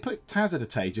what? If we put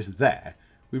Tazadate just there,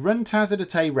 we run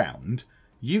Tazadate round,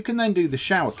 you can then do the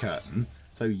shower curtain.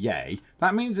 So yay.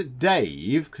 That means that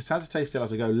Dave, because Tazadate still has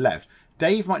to go left,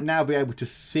 Dave might now be able to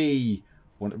see...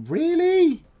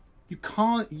 Really? You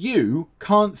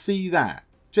can't see that.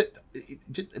 Just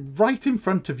right in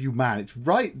front of you, man. It's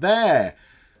right there.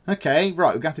 Okay, right.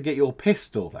 We're going to have to get your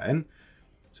pistol then.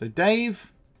 So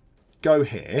Dave, go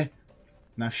here.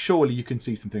 Now, surely you can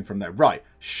see something from there. Right,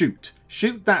 shoot.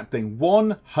 Shoot that thing.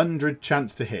 100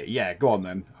 chance to hit. Yeah, go on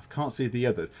then. I can't see the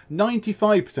others.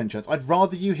 95% chance. I'd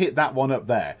rather you hit that one up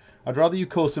there. I'd rather you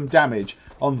cause some damage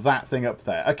on that thing up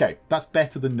there. Okay, that's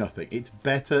better than nothing. It's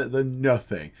better than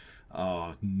nothing.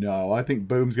 Oh, no. I think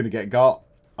Boom's going to get got.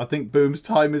 I think Boom's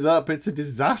time is up. It's a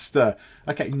disaster.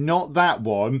 Okay, not that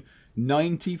one.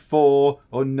 94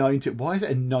 or 90. Why is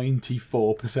it a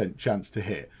 94% chance to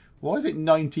hit? Why is it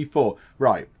 94?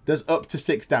 Right, there's up to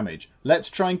 6 damage. Let's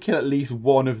try and kill at least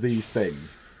one of these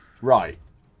things. Right,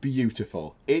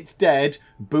 beautiful. It's dead.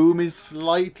 Boom is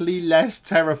slightly less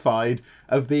terrified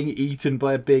of being eaten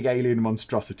by a big alien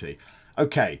monstrosity.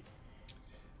 Okay.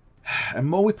 And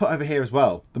more we put over here as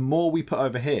well. The more we put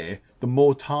over here, the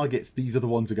more targets these other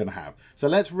ones are going to have. So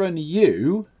let's run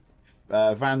you...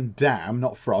 Van Damme,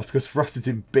 not Frost, because Frost is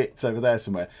in bits over there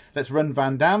somewhere. Let's run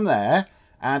Van Damme there.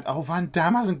 And, oh, Van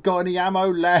Damme hasn't got any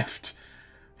ammo left.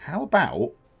 How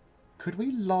about, could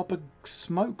we lob a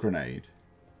smoke grenade?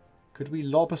 Could we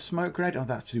lob a smoke grenade? Oh,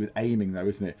 that's to do with aiming though,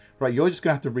 isn't it? Right, you're just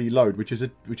going to have to reload, which is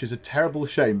a terrible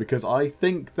shame, because I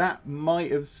think that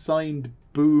might have signed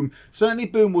Boom. Certainly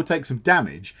Boom will take some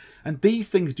damage. And these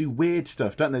things do weird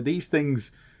stuff, don't they? These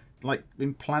things... like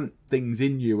implant things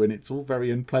in you and it's all very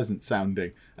unpleasant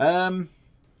sounding.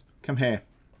 Come here.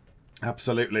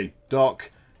 Absolutely.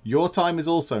 Doc, your time is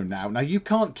also now. Now you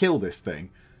can't kill this thing.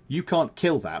 You can't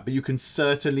kill that, but you can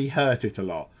certainly hurt it a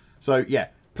lot. So, yeah,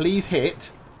 please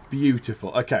hit. Beautiful.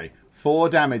 Okay, 4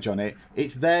 damage on it.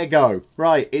 It's there go.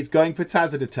 Right, it's going for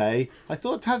Tazadate. I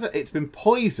thought it's been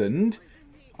poisoned.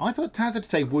 I thought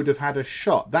Tazadate would have had a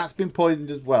shot. That's been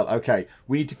poisoned as well. Okay,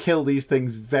 we need to kill these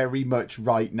things very much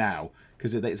right now,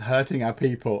 because it's hurting our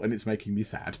people and it's making me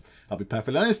sad. I'll be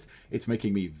perfectly honest, it's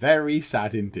making me very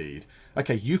sad indeed.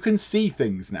 Okay, you can see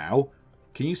things now.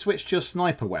 Can you switch to your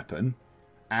sniper weapon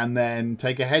and then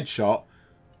take a headshot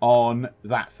on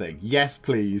that thing? Yes,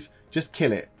 please. Just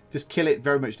kill it. Just kill it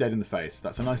very much dead in the face.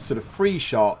 That's a nice sort of free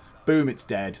shot. Boom, it's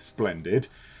dead. Splendid.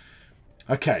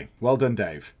 Okay, well done,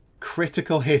 Dave.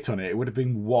 Critical hit on it. It would have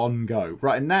been 1 go.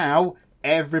 Right, now,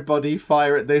 everybody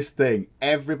fire at this thing.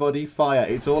 Everybody fire.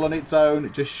 It's all on its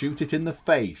own. Just shoot it in the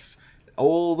face.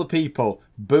 All the people.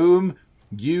 Boom.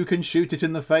 You can shoot it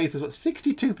in the face. There's what,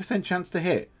 62% chance to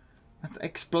hit. Let's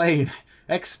explain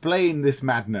this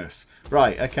madness.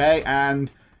 Right, okay,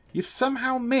 and you've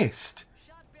somehow missed.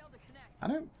 I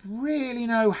don't really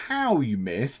know how you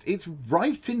missed. It's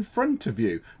right in front of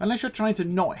you. Unless you're trying to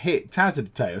not hit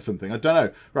Tazadate or something. I don't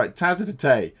know. Right,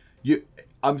 Tazadate.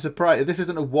 I'm surprised. This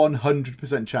isn't a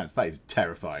 100% chance. That is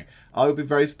terrifying. I would be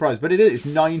very surprised. But it is. It's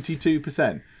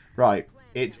 92%. Right,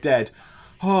 it's dead.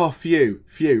 Oh, phew.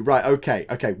 Right,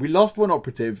 okay. We lost 1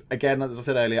 operative. Again, as I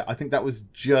said earlier, I think that was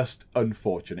just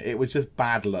unfortunate. It was just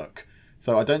bad luck.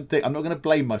 So I'm not going to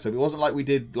blame myself. It wasn't like we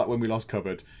did when we lost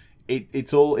Cupboard.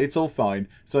 It's all fine.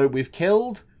 So we've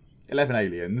killed 11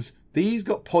 aliens. These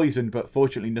got poisoned, but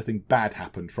fortunately nothing bad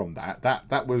happened from that.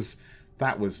 That was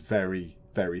very,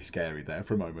 very scary there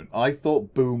for a moment. I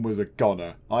thought Boom was a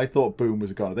goner.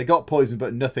 They got poisoned,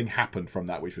 but nothing happened from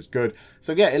that, which was good.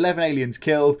 So yeah, 11 aliens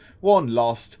killed, 1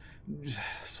 lost.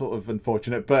 Sort of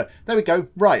unfortunate, but there we go.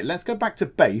 Right, let's go back to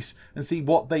base and see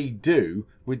what they do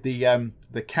with the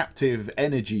captive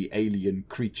energy alien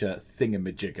creature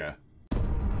thingamajigger.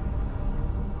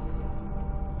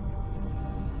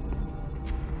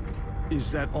 Is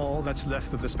that all that's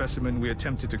left of the specimen we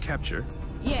attempted to capture?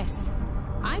 Yes.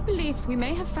 I believe we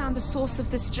may have found the source of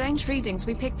the strange readings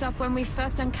we picked up when we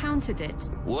first encountered it.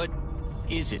 What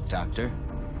is it, Doctor?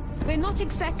 We're not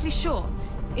exactly sure.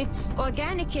 It's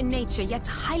organic in nature, yet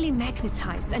highly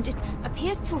magnetized, and it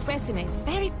appears to resonate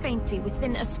very faintly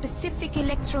within a specific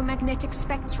electromagnetic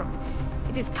spectrum.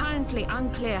 It is currently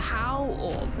unclear how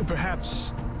or...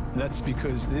 Perhaps that's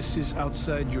because this is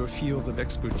outside your field of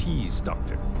expertise,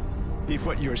 Doctor. If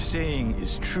what you're saying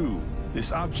is true,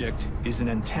 this object is an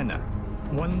antenna,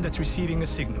 one that's receiving a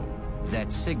signal.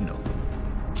 That signal,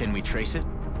 can we trace it?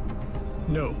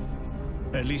 No,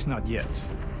 at least not yet.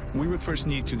 We would first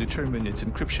need to determine its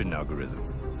encryption algorithm.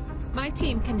 My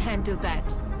team can handle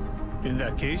that. In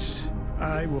that case,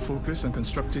 I will focus on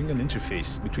constructing an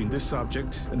interface between this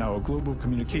object and our global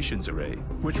communications array,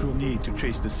 which we'll need to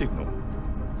trace the signal.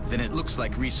 Then it looks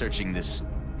like researching this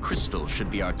crystal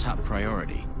should be our top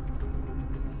priority.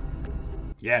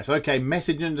 Yes, okay,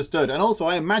 message understood. And also,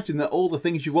 I imagine that all the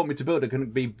things you want me to build are going to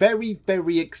be very,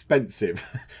 very expensive.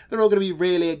 They're all going to be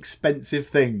really expensive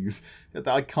things that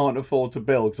I can't afford to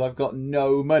build because I've got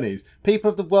no monies.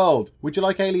 People of the world, would you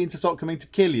like aliens to stop coming to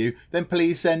kill you? Then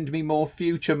please send me more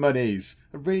future monies.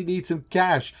 I really need some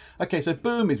cash. Okay, so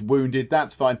Boom is wounded.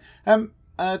 That's fine.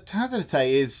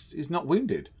 Tazadate is not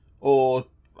wounded. Or,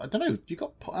 I don't know, she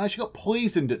got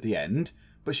poisoned at the end.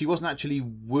 But she wasn't actually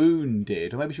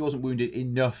wounded, or maybe she wasn't wounded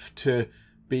enough to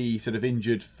be sort of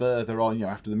injured further on,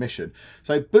 after the mission.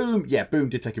 So Boom, yeah, Boom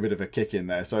did take a bit of a kick in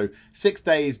there. So 6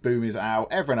 days, Boom is out.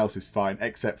 Everyone else is fine,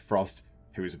 except Frost,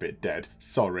 who is a bit dead.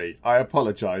 Sorry, I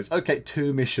apologise. Okay,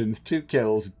 2 missions, 2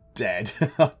 kills, dead.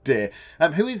 Oh dear.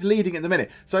 Who is leading at the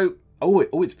minute? So, oh,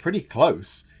 it's pretty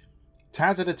close.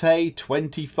 Tazadate,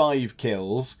 25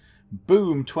 kills.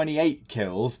 Boom, 28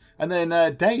 kills. And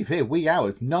then Dave here, wee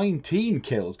hours, 19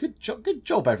 kills. Good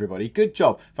job, everybody. Good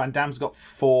job. Van Damme's got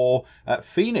 4.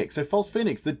 Phoenix, so False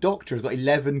Phoenix, the Doctor, has got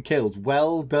 11 kills.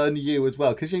 Well done, you as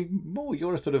well. Because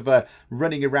you're a sort of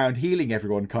running around healing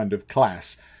everyone kind of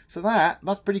class. So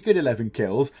that's pretty good, 11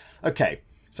 kills. Okay,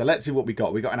 so let's see what we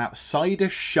got. We got an outsider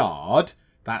shard.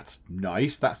 That's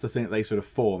nice. That's the thing that they sort of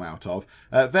form out of.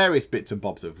 Various bits and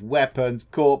bobs of weapons,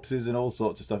 corpses, and all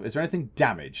sorts of stuff. Is there anything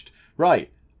damaged?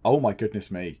 Right. Oh my goodness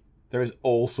me. There is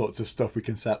all sorts of stuff we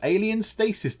can sell. Alien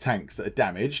stasis tanks that are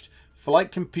damaged.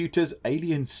 Flight computers,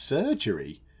 alien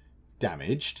surgery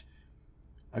damaged.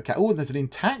 Okay. Oh, there's an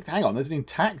intact... Hang on. There's an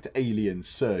intact alien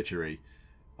surgery.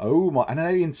 Oh my... An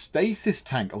alien stasis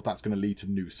tank. Oh, that's going to lead to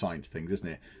new science things, isn't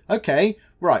it? Okay.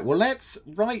 Right. Well, let's...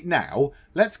 Right now,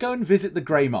 let's go and visit the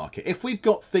grey market. If we've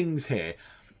got things here...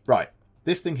 Right.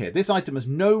 This thing here. This item has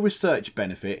no research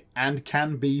benefit and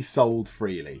can be sold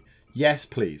freely. Yes,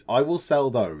 please. I will sell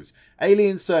those.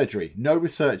 Alien surgery. No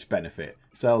research benefit.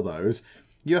 Sell those.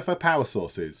 UFO power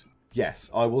sources. Yes,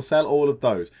 I will sell all of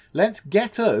those. Let's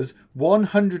get us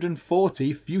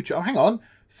 140 future... Oh, hang on.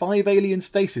 5 alien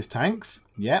stasis tanks.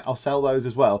 Yeah, I'll sell those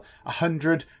as well.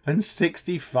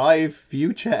 165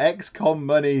 future XCOM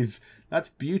monies. That's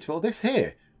beautiful. This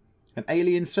here. An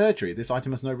alien surgery. This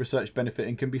item has no research benefit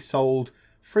and can be sold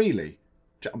freely.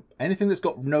 Anything that's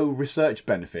got no research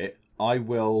benefit, I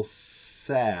will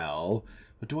sell.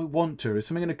 Or do I want to? Is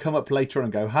something going to come up later on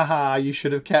and go, haha, you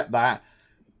should have kept that?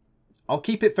 I'll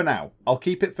keep it for now. I'll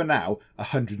keep it for now.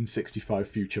 165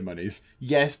 future monies.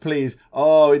 Yes, please.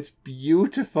 Oh, it's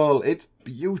beautiful. It's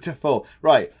beautiful.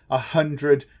 Right,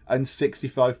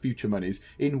 165 future monies.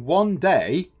 In one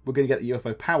day, we're going to get the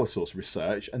UFO power source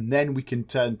research, and then we can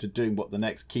turn to doing what the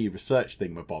next key research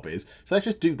thingamabob is. So let's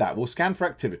just do that. We'll scan for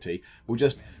activity. We'll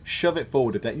just shove it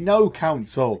forward a day. No,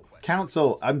 Council.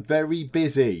 Council, I'm very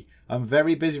busy. I'm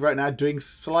very busy right now doing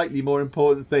slightly more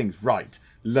important things. Right,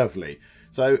 lovely.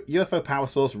 So, UFO power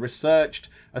source researched,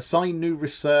 assign new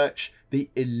research, the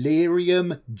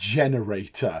Illyrium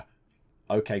generator.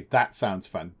 Okay, that sounds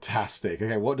fantastic.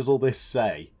 Okay, what does all this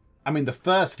say? I mean, the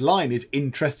first line is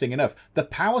interesting enough. The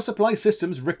power supply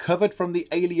systems recovered from the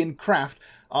alien craft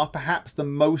are perhaps the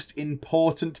most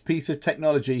important piece of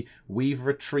technology we've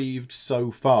retrieved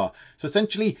so far. So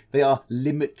essentially, they are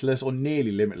limitless or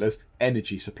nearly limitless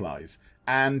energy supplies.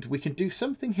 And we can do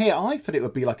something here. I thought it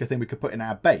would be like a thing we could put in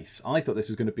our base. I thought this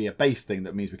was going to be a base thing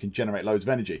that means we can generate loads of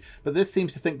energy. But this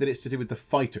seems to think that it's to do with the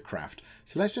fighter craft.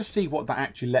 So let's just see what that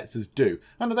actually lets us do.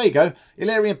 And there you go.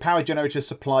 Illyrium power generators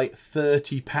supply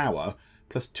 30 power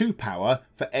plus 2 power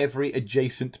for every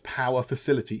adjacent power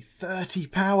facility. 30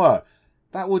 power!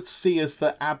 That would see us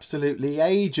for absolutely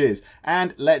ages.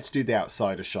 And let's do the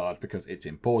outsider shard because it's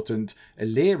important.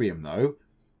 Illyrium though,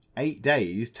 8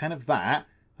 days, 10 of that.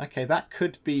 Okay, that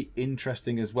could be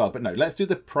interesting as well. But no, let's do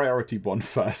the priority one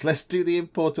first. Let's do the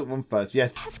important one first.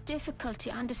 Yes. I have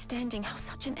difficulty understanding how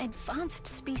such an advanced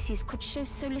species could show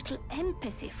so little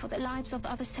empathy for the lives of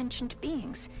other sentient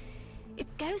beings. It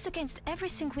goes against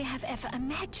everything we have ever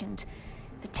imagined.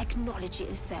 The technology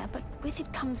is there, but with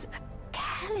it comes a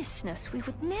callousness we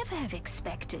would never have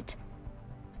expected.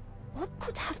 What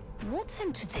could have brought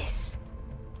them to this?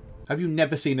 Have you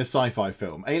never seen a sci-fi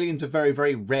film? Aliens are very,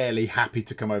 very rarely happy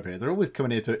to come over here. They're always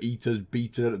coming here to eat us,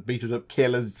 beat us up,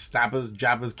 kill us, stab us,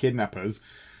 jab us, kidnap us.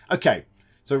 Okay,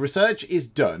 so research is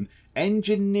done.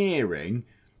 Engineering.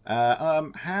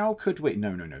 How could we...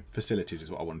 No. Facilities is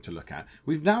what I wanted to look at.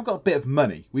 We've now got a bit of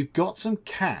money. We've got some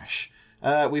cash.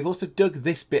 We've also dug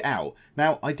this bit out.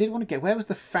 Now, I did want to get... Where was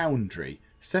the foundry?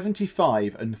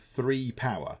 75 and 3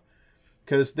 power.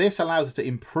 Because this allows us to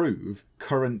improve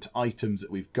current items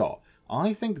that we've got.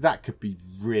 I think that could be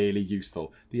really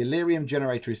useful. The Illyrium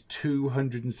generator is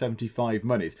 275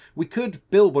 monies. We could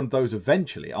build one of those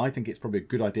eventually. I think it's probably a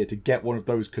good idea to get one of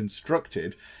those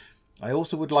constructed. I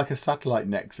also would like a satellite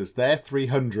nexus. They're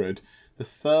 300. The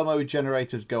thermo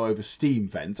generators go over steam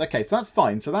vents. Okay, so that's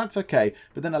fine. So that's okay.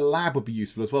 But then a lab would be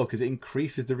useful as well because it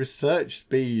increases the research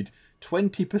speed.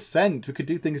 20%. We could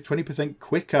do things 20%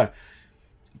 quicker.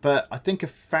 But I think a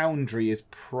foundry is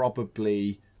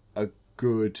probably a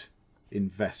good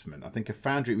investment. I think a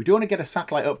foundry... We do want to get a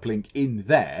satellite uplink in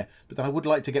there, but then I would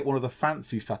like to get one of the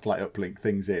fancy satellite uplink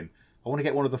things in. I want to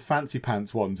get one of the fancy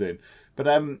pants ones in. But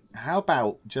how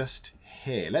about just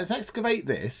here? Let's excavate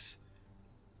this.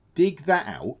 Dig that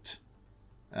out.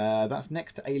 That's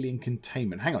next to alien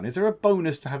containment. Hang on, is there a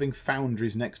bonus to having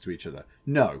foundries next to each other?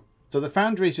 No. So the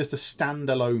foundry is just a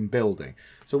standalone building.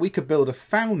 So we could build a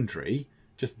foundry...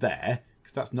 just there,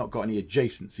 because that's not got any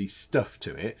adjacency stuff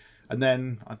to it. And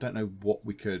then, I don't know what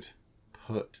we could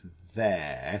put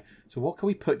there. So what can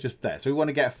we put just there? So we want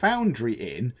to get a foundry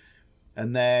in,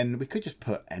 and then we could just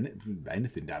put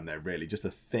anything down there, really. Just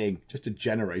a thing, just a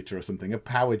generator or something, a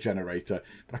power generator.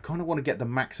 But I kind of want to get the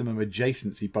maximum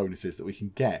adjacency bonuses that we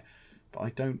can get. But I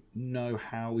don't know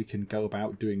how we can go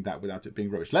about doing that without it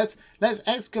being rubbish. Let's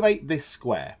excavate this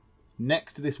square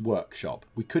next to this workshop.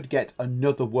 We could get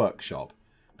another workshop.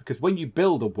 Because when you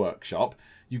build a workshop,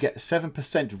 you get a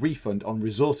 7% refund on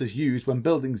resources used when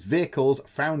building vehicles,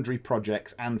 foundry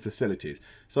projects, and facilities.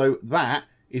 So that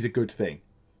is a good thing.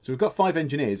 So we've got 5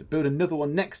 engineers. Build another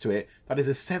one next to it. That is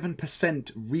a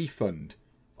 7% refund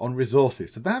on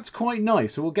resources. So that's quite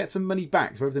nice. So we'll get some money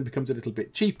back. So everything becomes a little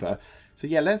bit cheaper. So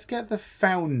yeah, let's get the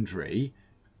foundry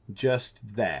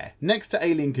just there. Next to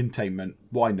alien containment.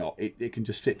 Why not? It can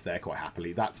just sit there quite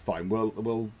happily. That's fine.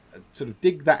 We'll sort of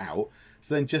dig that out.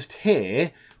 So then just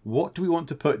here, what do we want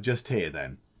to put just here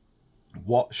then?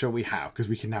 What shall we have? Because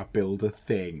we can now build a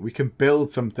thing. We can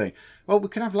build something. Well, we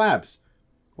can have labs.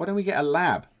 Why don't we get a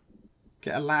lab?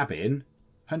 Get a lab in.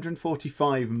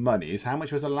 145 monies. How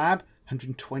much was a lab?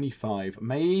 125.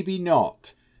 Maybe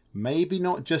not. Maybe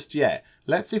not just yet.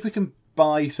 Let's see if we can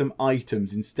buy some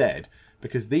items instead.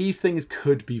 Because these things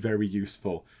could be very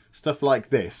useful. Stuff like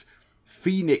this.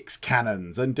 Phoenix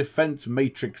cannons and defense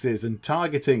matrices and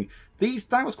targeting.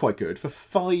 That was quite good for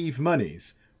 5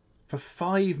 monies. For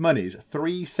 5 monies,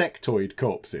 3 sectoid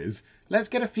corpses. Let's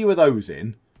get a few of those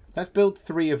in. Let's build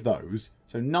 3 of those.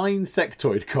 So 9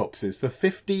 sectoid corpses for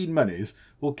 15 monies.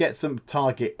 We'll get some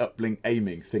target uplink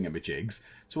aiming thingamajigs.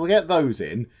 So we'll get those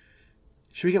in.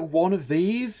 Should we get one of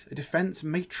these? A defense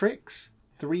matrix?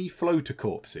 3 floater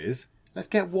corpses. Let's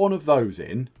get one of those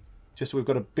in. Just so we've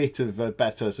got a bit of a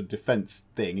better sort of defense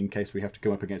thing in case we have to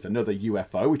come up against another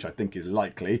UFO, which I think is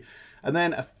likely. And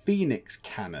then a Phoenix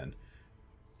cannon.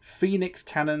 Phoenix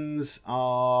cannons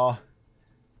are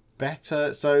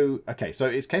better. So, okay, so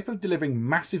it's capable of delivering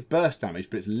massive burst damage,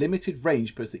 but its limited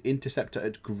range puts the interceptor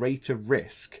at greater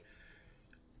risk.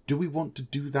 Do we want to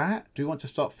do that? Do we want to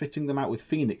start fitting them out with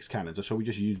Phoenix cannons, or shall we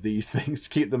just use these things to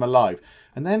keep them alive?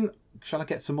 And then, shall I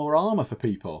get some more armor for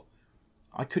people?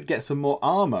 I could get some more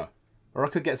armor, or I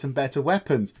could get some better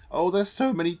weapons. Oh, there's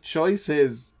so many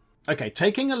choices. Okay,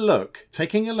 taking a look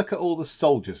at all the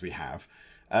soldiers we have.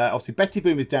 Obviously, Betty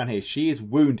Boom is down here. She is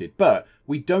wounded, but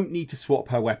we don't need to swap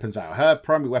her weapons out. Her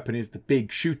primary weapon is the big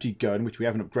shooty gun, which we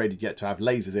haven't upgraded yet to have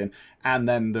lasers in, and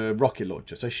then the rocket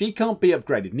launcher. So she can't be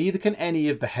upgraded. Neither can any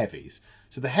of the heavies.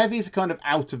 So the heavies are kind of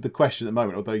out of the question at the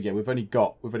moment. Although, yeah, we've only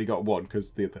got one because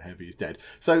the other heavy is dead.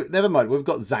 So never mind. We've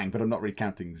got Zhang, but I'm not really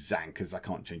counting Zhang because I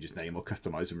can't change his name or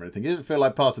customize him or anything. He doesn't feel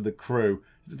like part of the crew.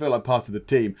 He doesn't feel like part of the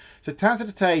team. So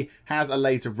Tazadate has a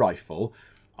laser rifle.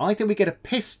 I think we get a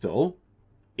pistol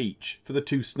each for the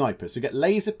 2 snipers. So get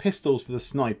laser pistols for the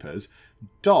snipers.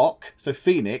 Doc, so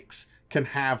Phoenix, can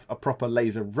have a proper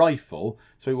laser rifle.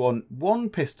 So we want 1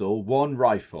 pistol, 1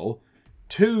 rifle,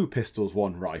 2 pistols,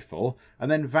 1 rifle,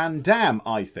 and then Van Damme,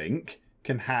 I think,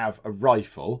 can have a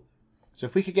rifle. So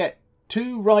if we could get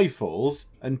 2 rifles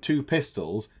and 2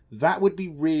 pistols, that would be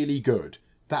really good.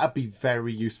 That would be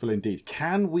very useful indeed.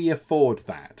 Can we afford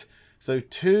that? So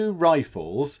 2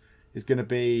 rifles is going to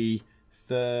be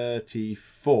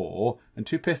 34, and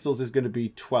 2 pistols is going to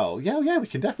be 12. Yeah, we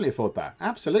can definitely afford that.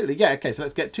 Absolutely, yeah. Okay, so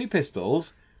let's get 2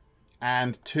 pistols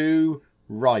and 2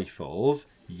 rifles.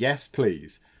 Yes,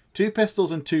 please. 2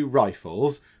 pistols and 2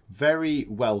 rifles. Very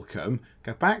welcome.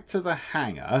 Go back to the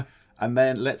hangar, and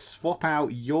then let's swap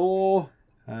out your...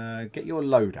 get your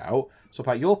loadout. Swap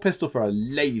out your pistol for a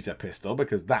laser pistol,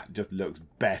 because that just looks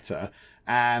better.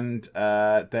 And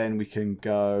then we can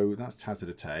go... That's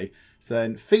Tazadate. So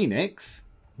then, Phoenix,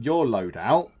 your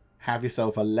loadout. Have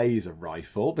yourself a laser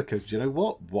rifle, because do you know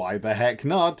what? Why the heck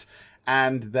not?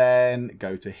 And then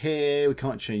go to here. We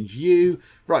can't change you.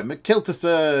 Right,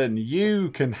 McKilterson, you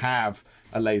can have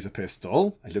a laser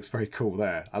pistol. It looks very cool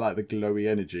there. I like the glowy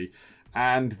energy.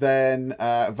 And then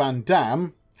Van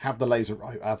Damme, have the laser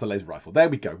rifle. There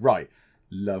we go. Right.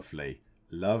 Lovely.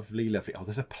 Lovely, lovely. Oh,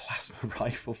 there's a plasma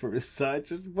rifle for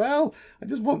research as well. I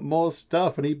just want more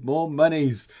stuff. I need more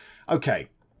monies. Okay.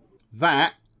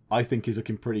 That, I think, is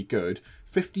looking pretty good.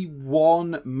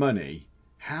 51 money.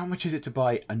 How much is it to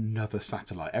buy another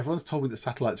satellite? Everyone's told me that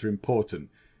satellites are important.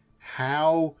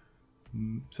 How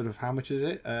much is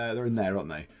it? They're in there, aren't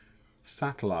they?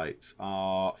 Satellites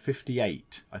are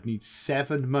 58. I'd need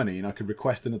 7 money and I could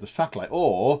request another satellite.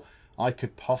 Or I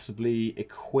could possibly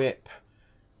equip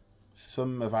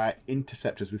some of our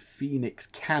interceptors with Phoenix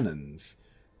cannons.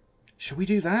 Should we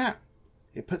do that?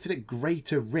 It puts it at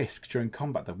greater risk during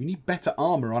combat, though. We need better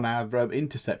armor on our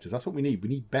interceptors. That's what we need. We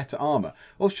need better armor.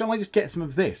 Or shall I just get some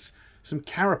of this? Some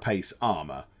carapace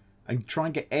armor. And try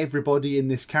and get everybody in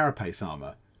this carapace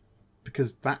armor.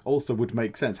 Because that also would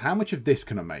make sense. How much of this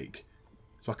can I make?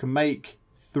 So I can make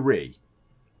 3.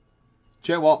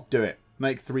 Do you know what? Do it.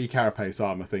 Make 3 carapace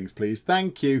armor things, please.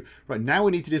 Thank you. Right, now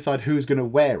we need to decide who's going to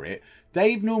wear it.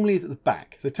 Dave normally is at the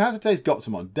back. So Tazate's got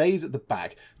some on. Dave's at the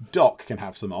back. Doc can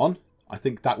have some on. I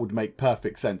think that would make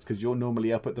perfect sense because you're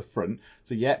normally up at the front.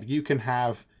 So, yep, you can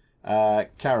have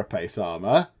carapace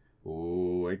armor.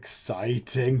 Oh,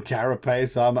 exciting.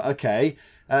 Carapace armor. Okay.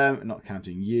 Not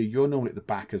counting you. You're normally at the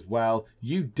back as well.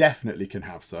 You definitely can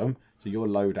have some. So your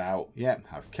loadout, yep,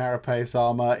 have carapace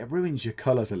armor. It ruins your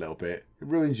colours a little bit. It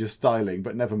ruins your styling,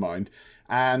 but never mind.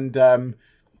 And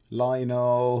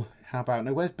Lionel, how about,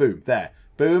 no, where's Boom? There.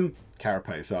 Boom,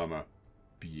 carapace armor.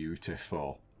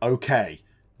 Beautiful. Okay,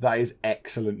 That is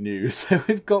excellent news. So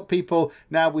we've got people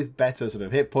now with better sort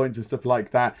of hit points and stuff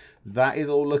like that. That is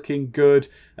all looking good.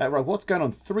 Right, what's going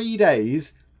on? 3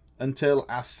 days until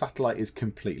our satellite is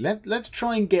complete. Let's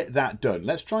try and get that done.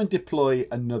 Let's try and deploy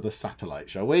another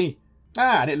satellite, shall we?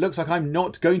 And it looks like I'm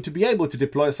not going to be able to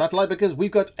deploy a satellite because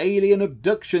we've got alien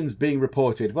abductions being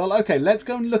reported. Well, okay, let's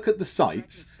go and look at the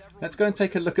sites. Let's go and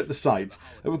take a look at the sites.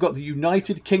 We've got the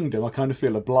United Kingdom. I kind of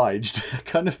feel obliged. I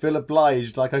kind of feel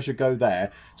obliged, like I should go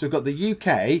there. So we've got the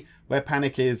UK, where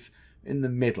panic is in the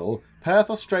middle. Perth,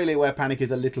 Australia, where panic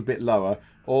is a little bit lower.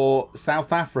 Or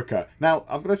South Africa. Now,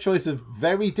 I've got a choice of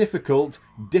very difficult,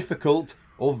 difficult,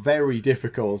 or very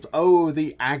difficult. Oh,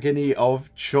 the agony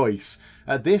of choice.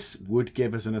 This would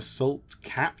give us an assault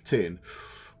captain.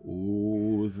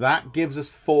 Ooh, that gives us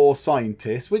 4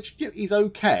 scientists, which is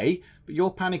okay, but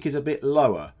your panic is a bit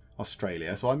lower,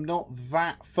 Australia, so I'm not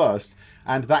that fussed.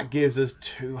 And that gives us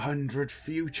 200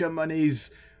 future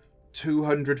monies.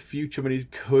 200 future monies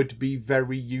could be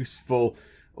very useful.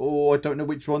 Oh, I don't know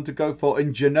which one to go for.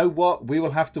 And you know what? We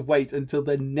will have to wait until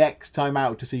the next time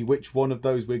out to see which one of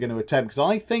those we're going to attempt.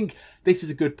 Because I think this is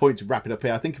a good point to wrap it up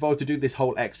here. I think if I were to do this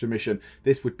whole extra mission,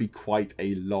 this would be quite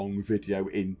a long video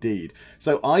indeed.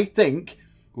 So I think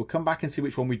we'll come back and see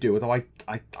which one we do. Although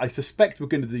I suspect we're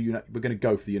going to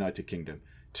go for the United Kingdom.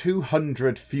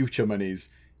 200 future monies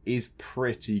is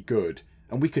pretty good.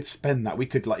 And we could spend that. We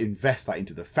could like invest that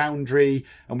into the foundry,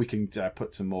 and we can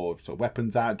put some more sort of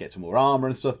weapons out, get some more armor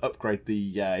and stuff, upgrade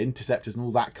the interceptors and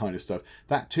all that kind of stuff.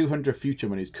 That 200 future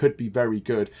monies could be very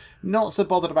good. Not so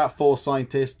bothered about 4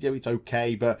 scientists. Yeah, it's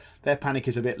okay, but their panic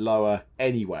is a bit lower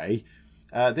anyway.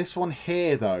 This one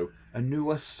here, though, a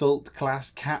new assault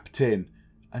class captain.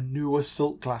 A new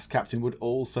assault class captain would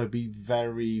also be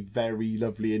very, very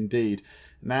lovely indeed.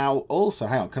 Now, also,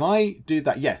 hang on, can I do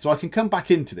that? Yeah, so I can come back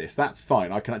into this. That's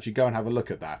fine. I can actually go and have a look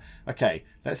at that. Okay,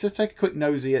 let's just take a quick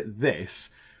nosy at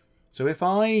this. So if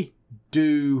I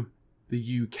do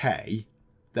the UK,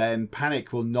 then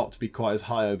panic will not be quite as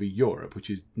high over Europe, which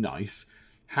is nice.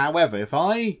 However, if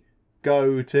I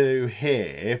go to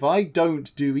here, if I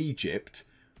don't do Egypt,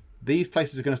 these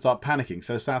places are going to start panicking.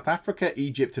 So South Africa,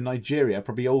 Egypt and Nigeria are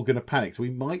probably all going to panic. So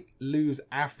we might lose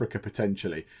Africa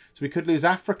potentially. So we could lose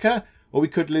Africa, or we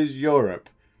could lose Europe.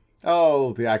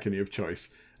 Oh, the agony of choice.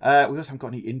 We also haven't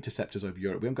got any interceptors over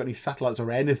Europe. We haven't got any satellites or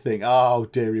anything. Oh,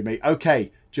 dearie me.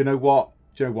 Okay, do you know what?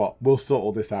 We'll sort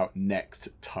all this out next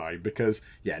time. Because,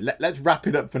 yeah, let's wrap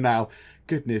it up for now.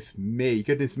 Goodness me.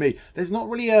 There's not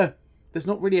really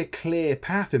a clear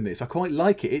path in this. I quite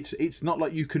like it. It's not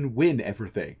like you can win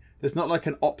everything. There's not like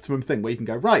an optimum thing where you can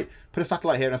go, right, put a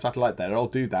satellite here and a satellite there. I'll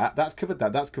do that. That's covered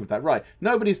that. That's covered that. Right.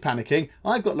 Nobody's panicking.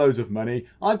 I've got loads of money.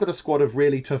 I've got a squad of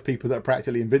really tough people that are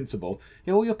practically invincible.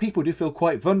 You know, all your people do feel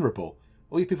quite vulnerable.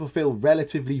 All your people feel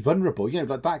relatively vulnerable. You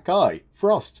know, like that guy,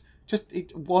 Frost. Just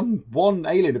one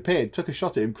alien appeared, took a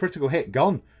shot at him, critical hit,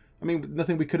 gone. I mean,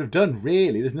 nothing we could have done,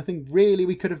 really. There's nothing really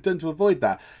we could have done to avoid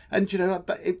that. And, you know,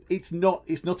 it's not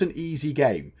an easy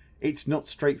game. It's not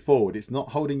straightforward. It's not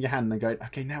holding your hand and going,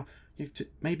 okay, now,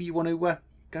 maybe you want to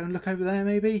go and look over there,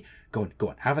 maybe? Go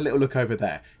on, have a little look over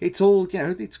there. It's all, you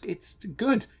know, it's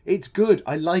good. It's good.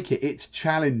 I like it. It's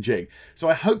challenging. So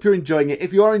I hope you're enjoying it.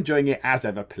 If you are enjoying it, as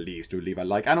ever, please do leave a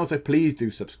like. And also, please do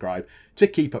subscribe to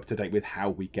keep up to date with how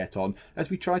we get on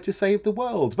as we try to save the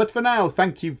world. But for now,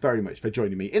 thank you very much for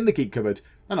joining me in the Geek Cupboard,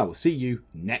 and I will see you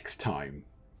next time.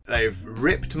 They've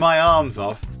ripped my arms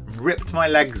off, ripped my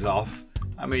legs off.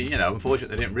 I mean, you know,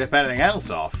 unfortunately they didn't rip anything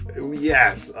else off.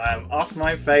 Yes, I'm off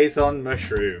my face on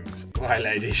mushrooms. Why,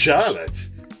 Lady Charlotte,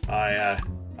 I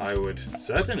would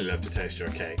certainly love to taste your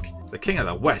cake. The King of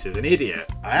the West is an idiot.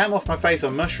 I am off my face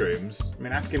on mushrooms. I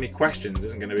mean, asking me questions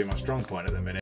isn't going to be my strong point at the minute.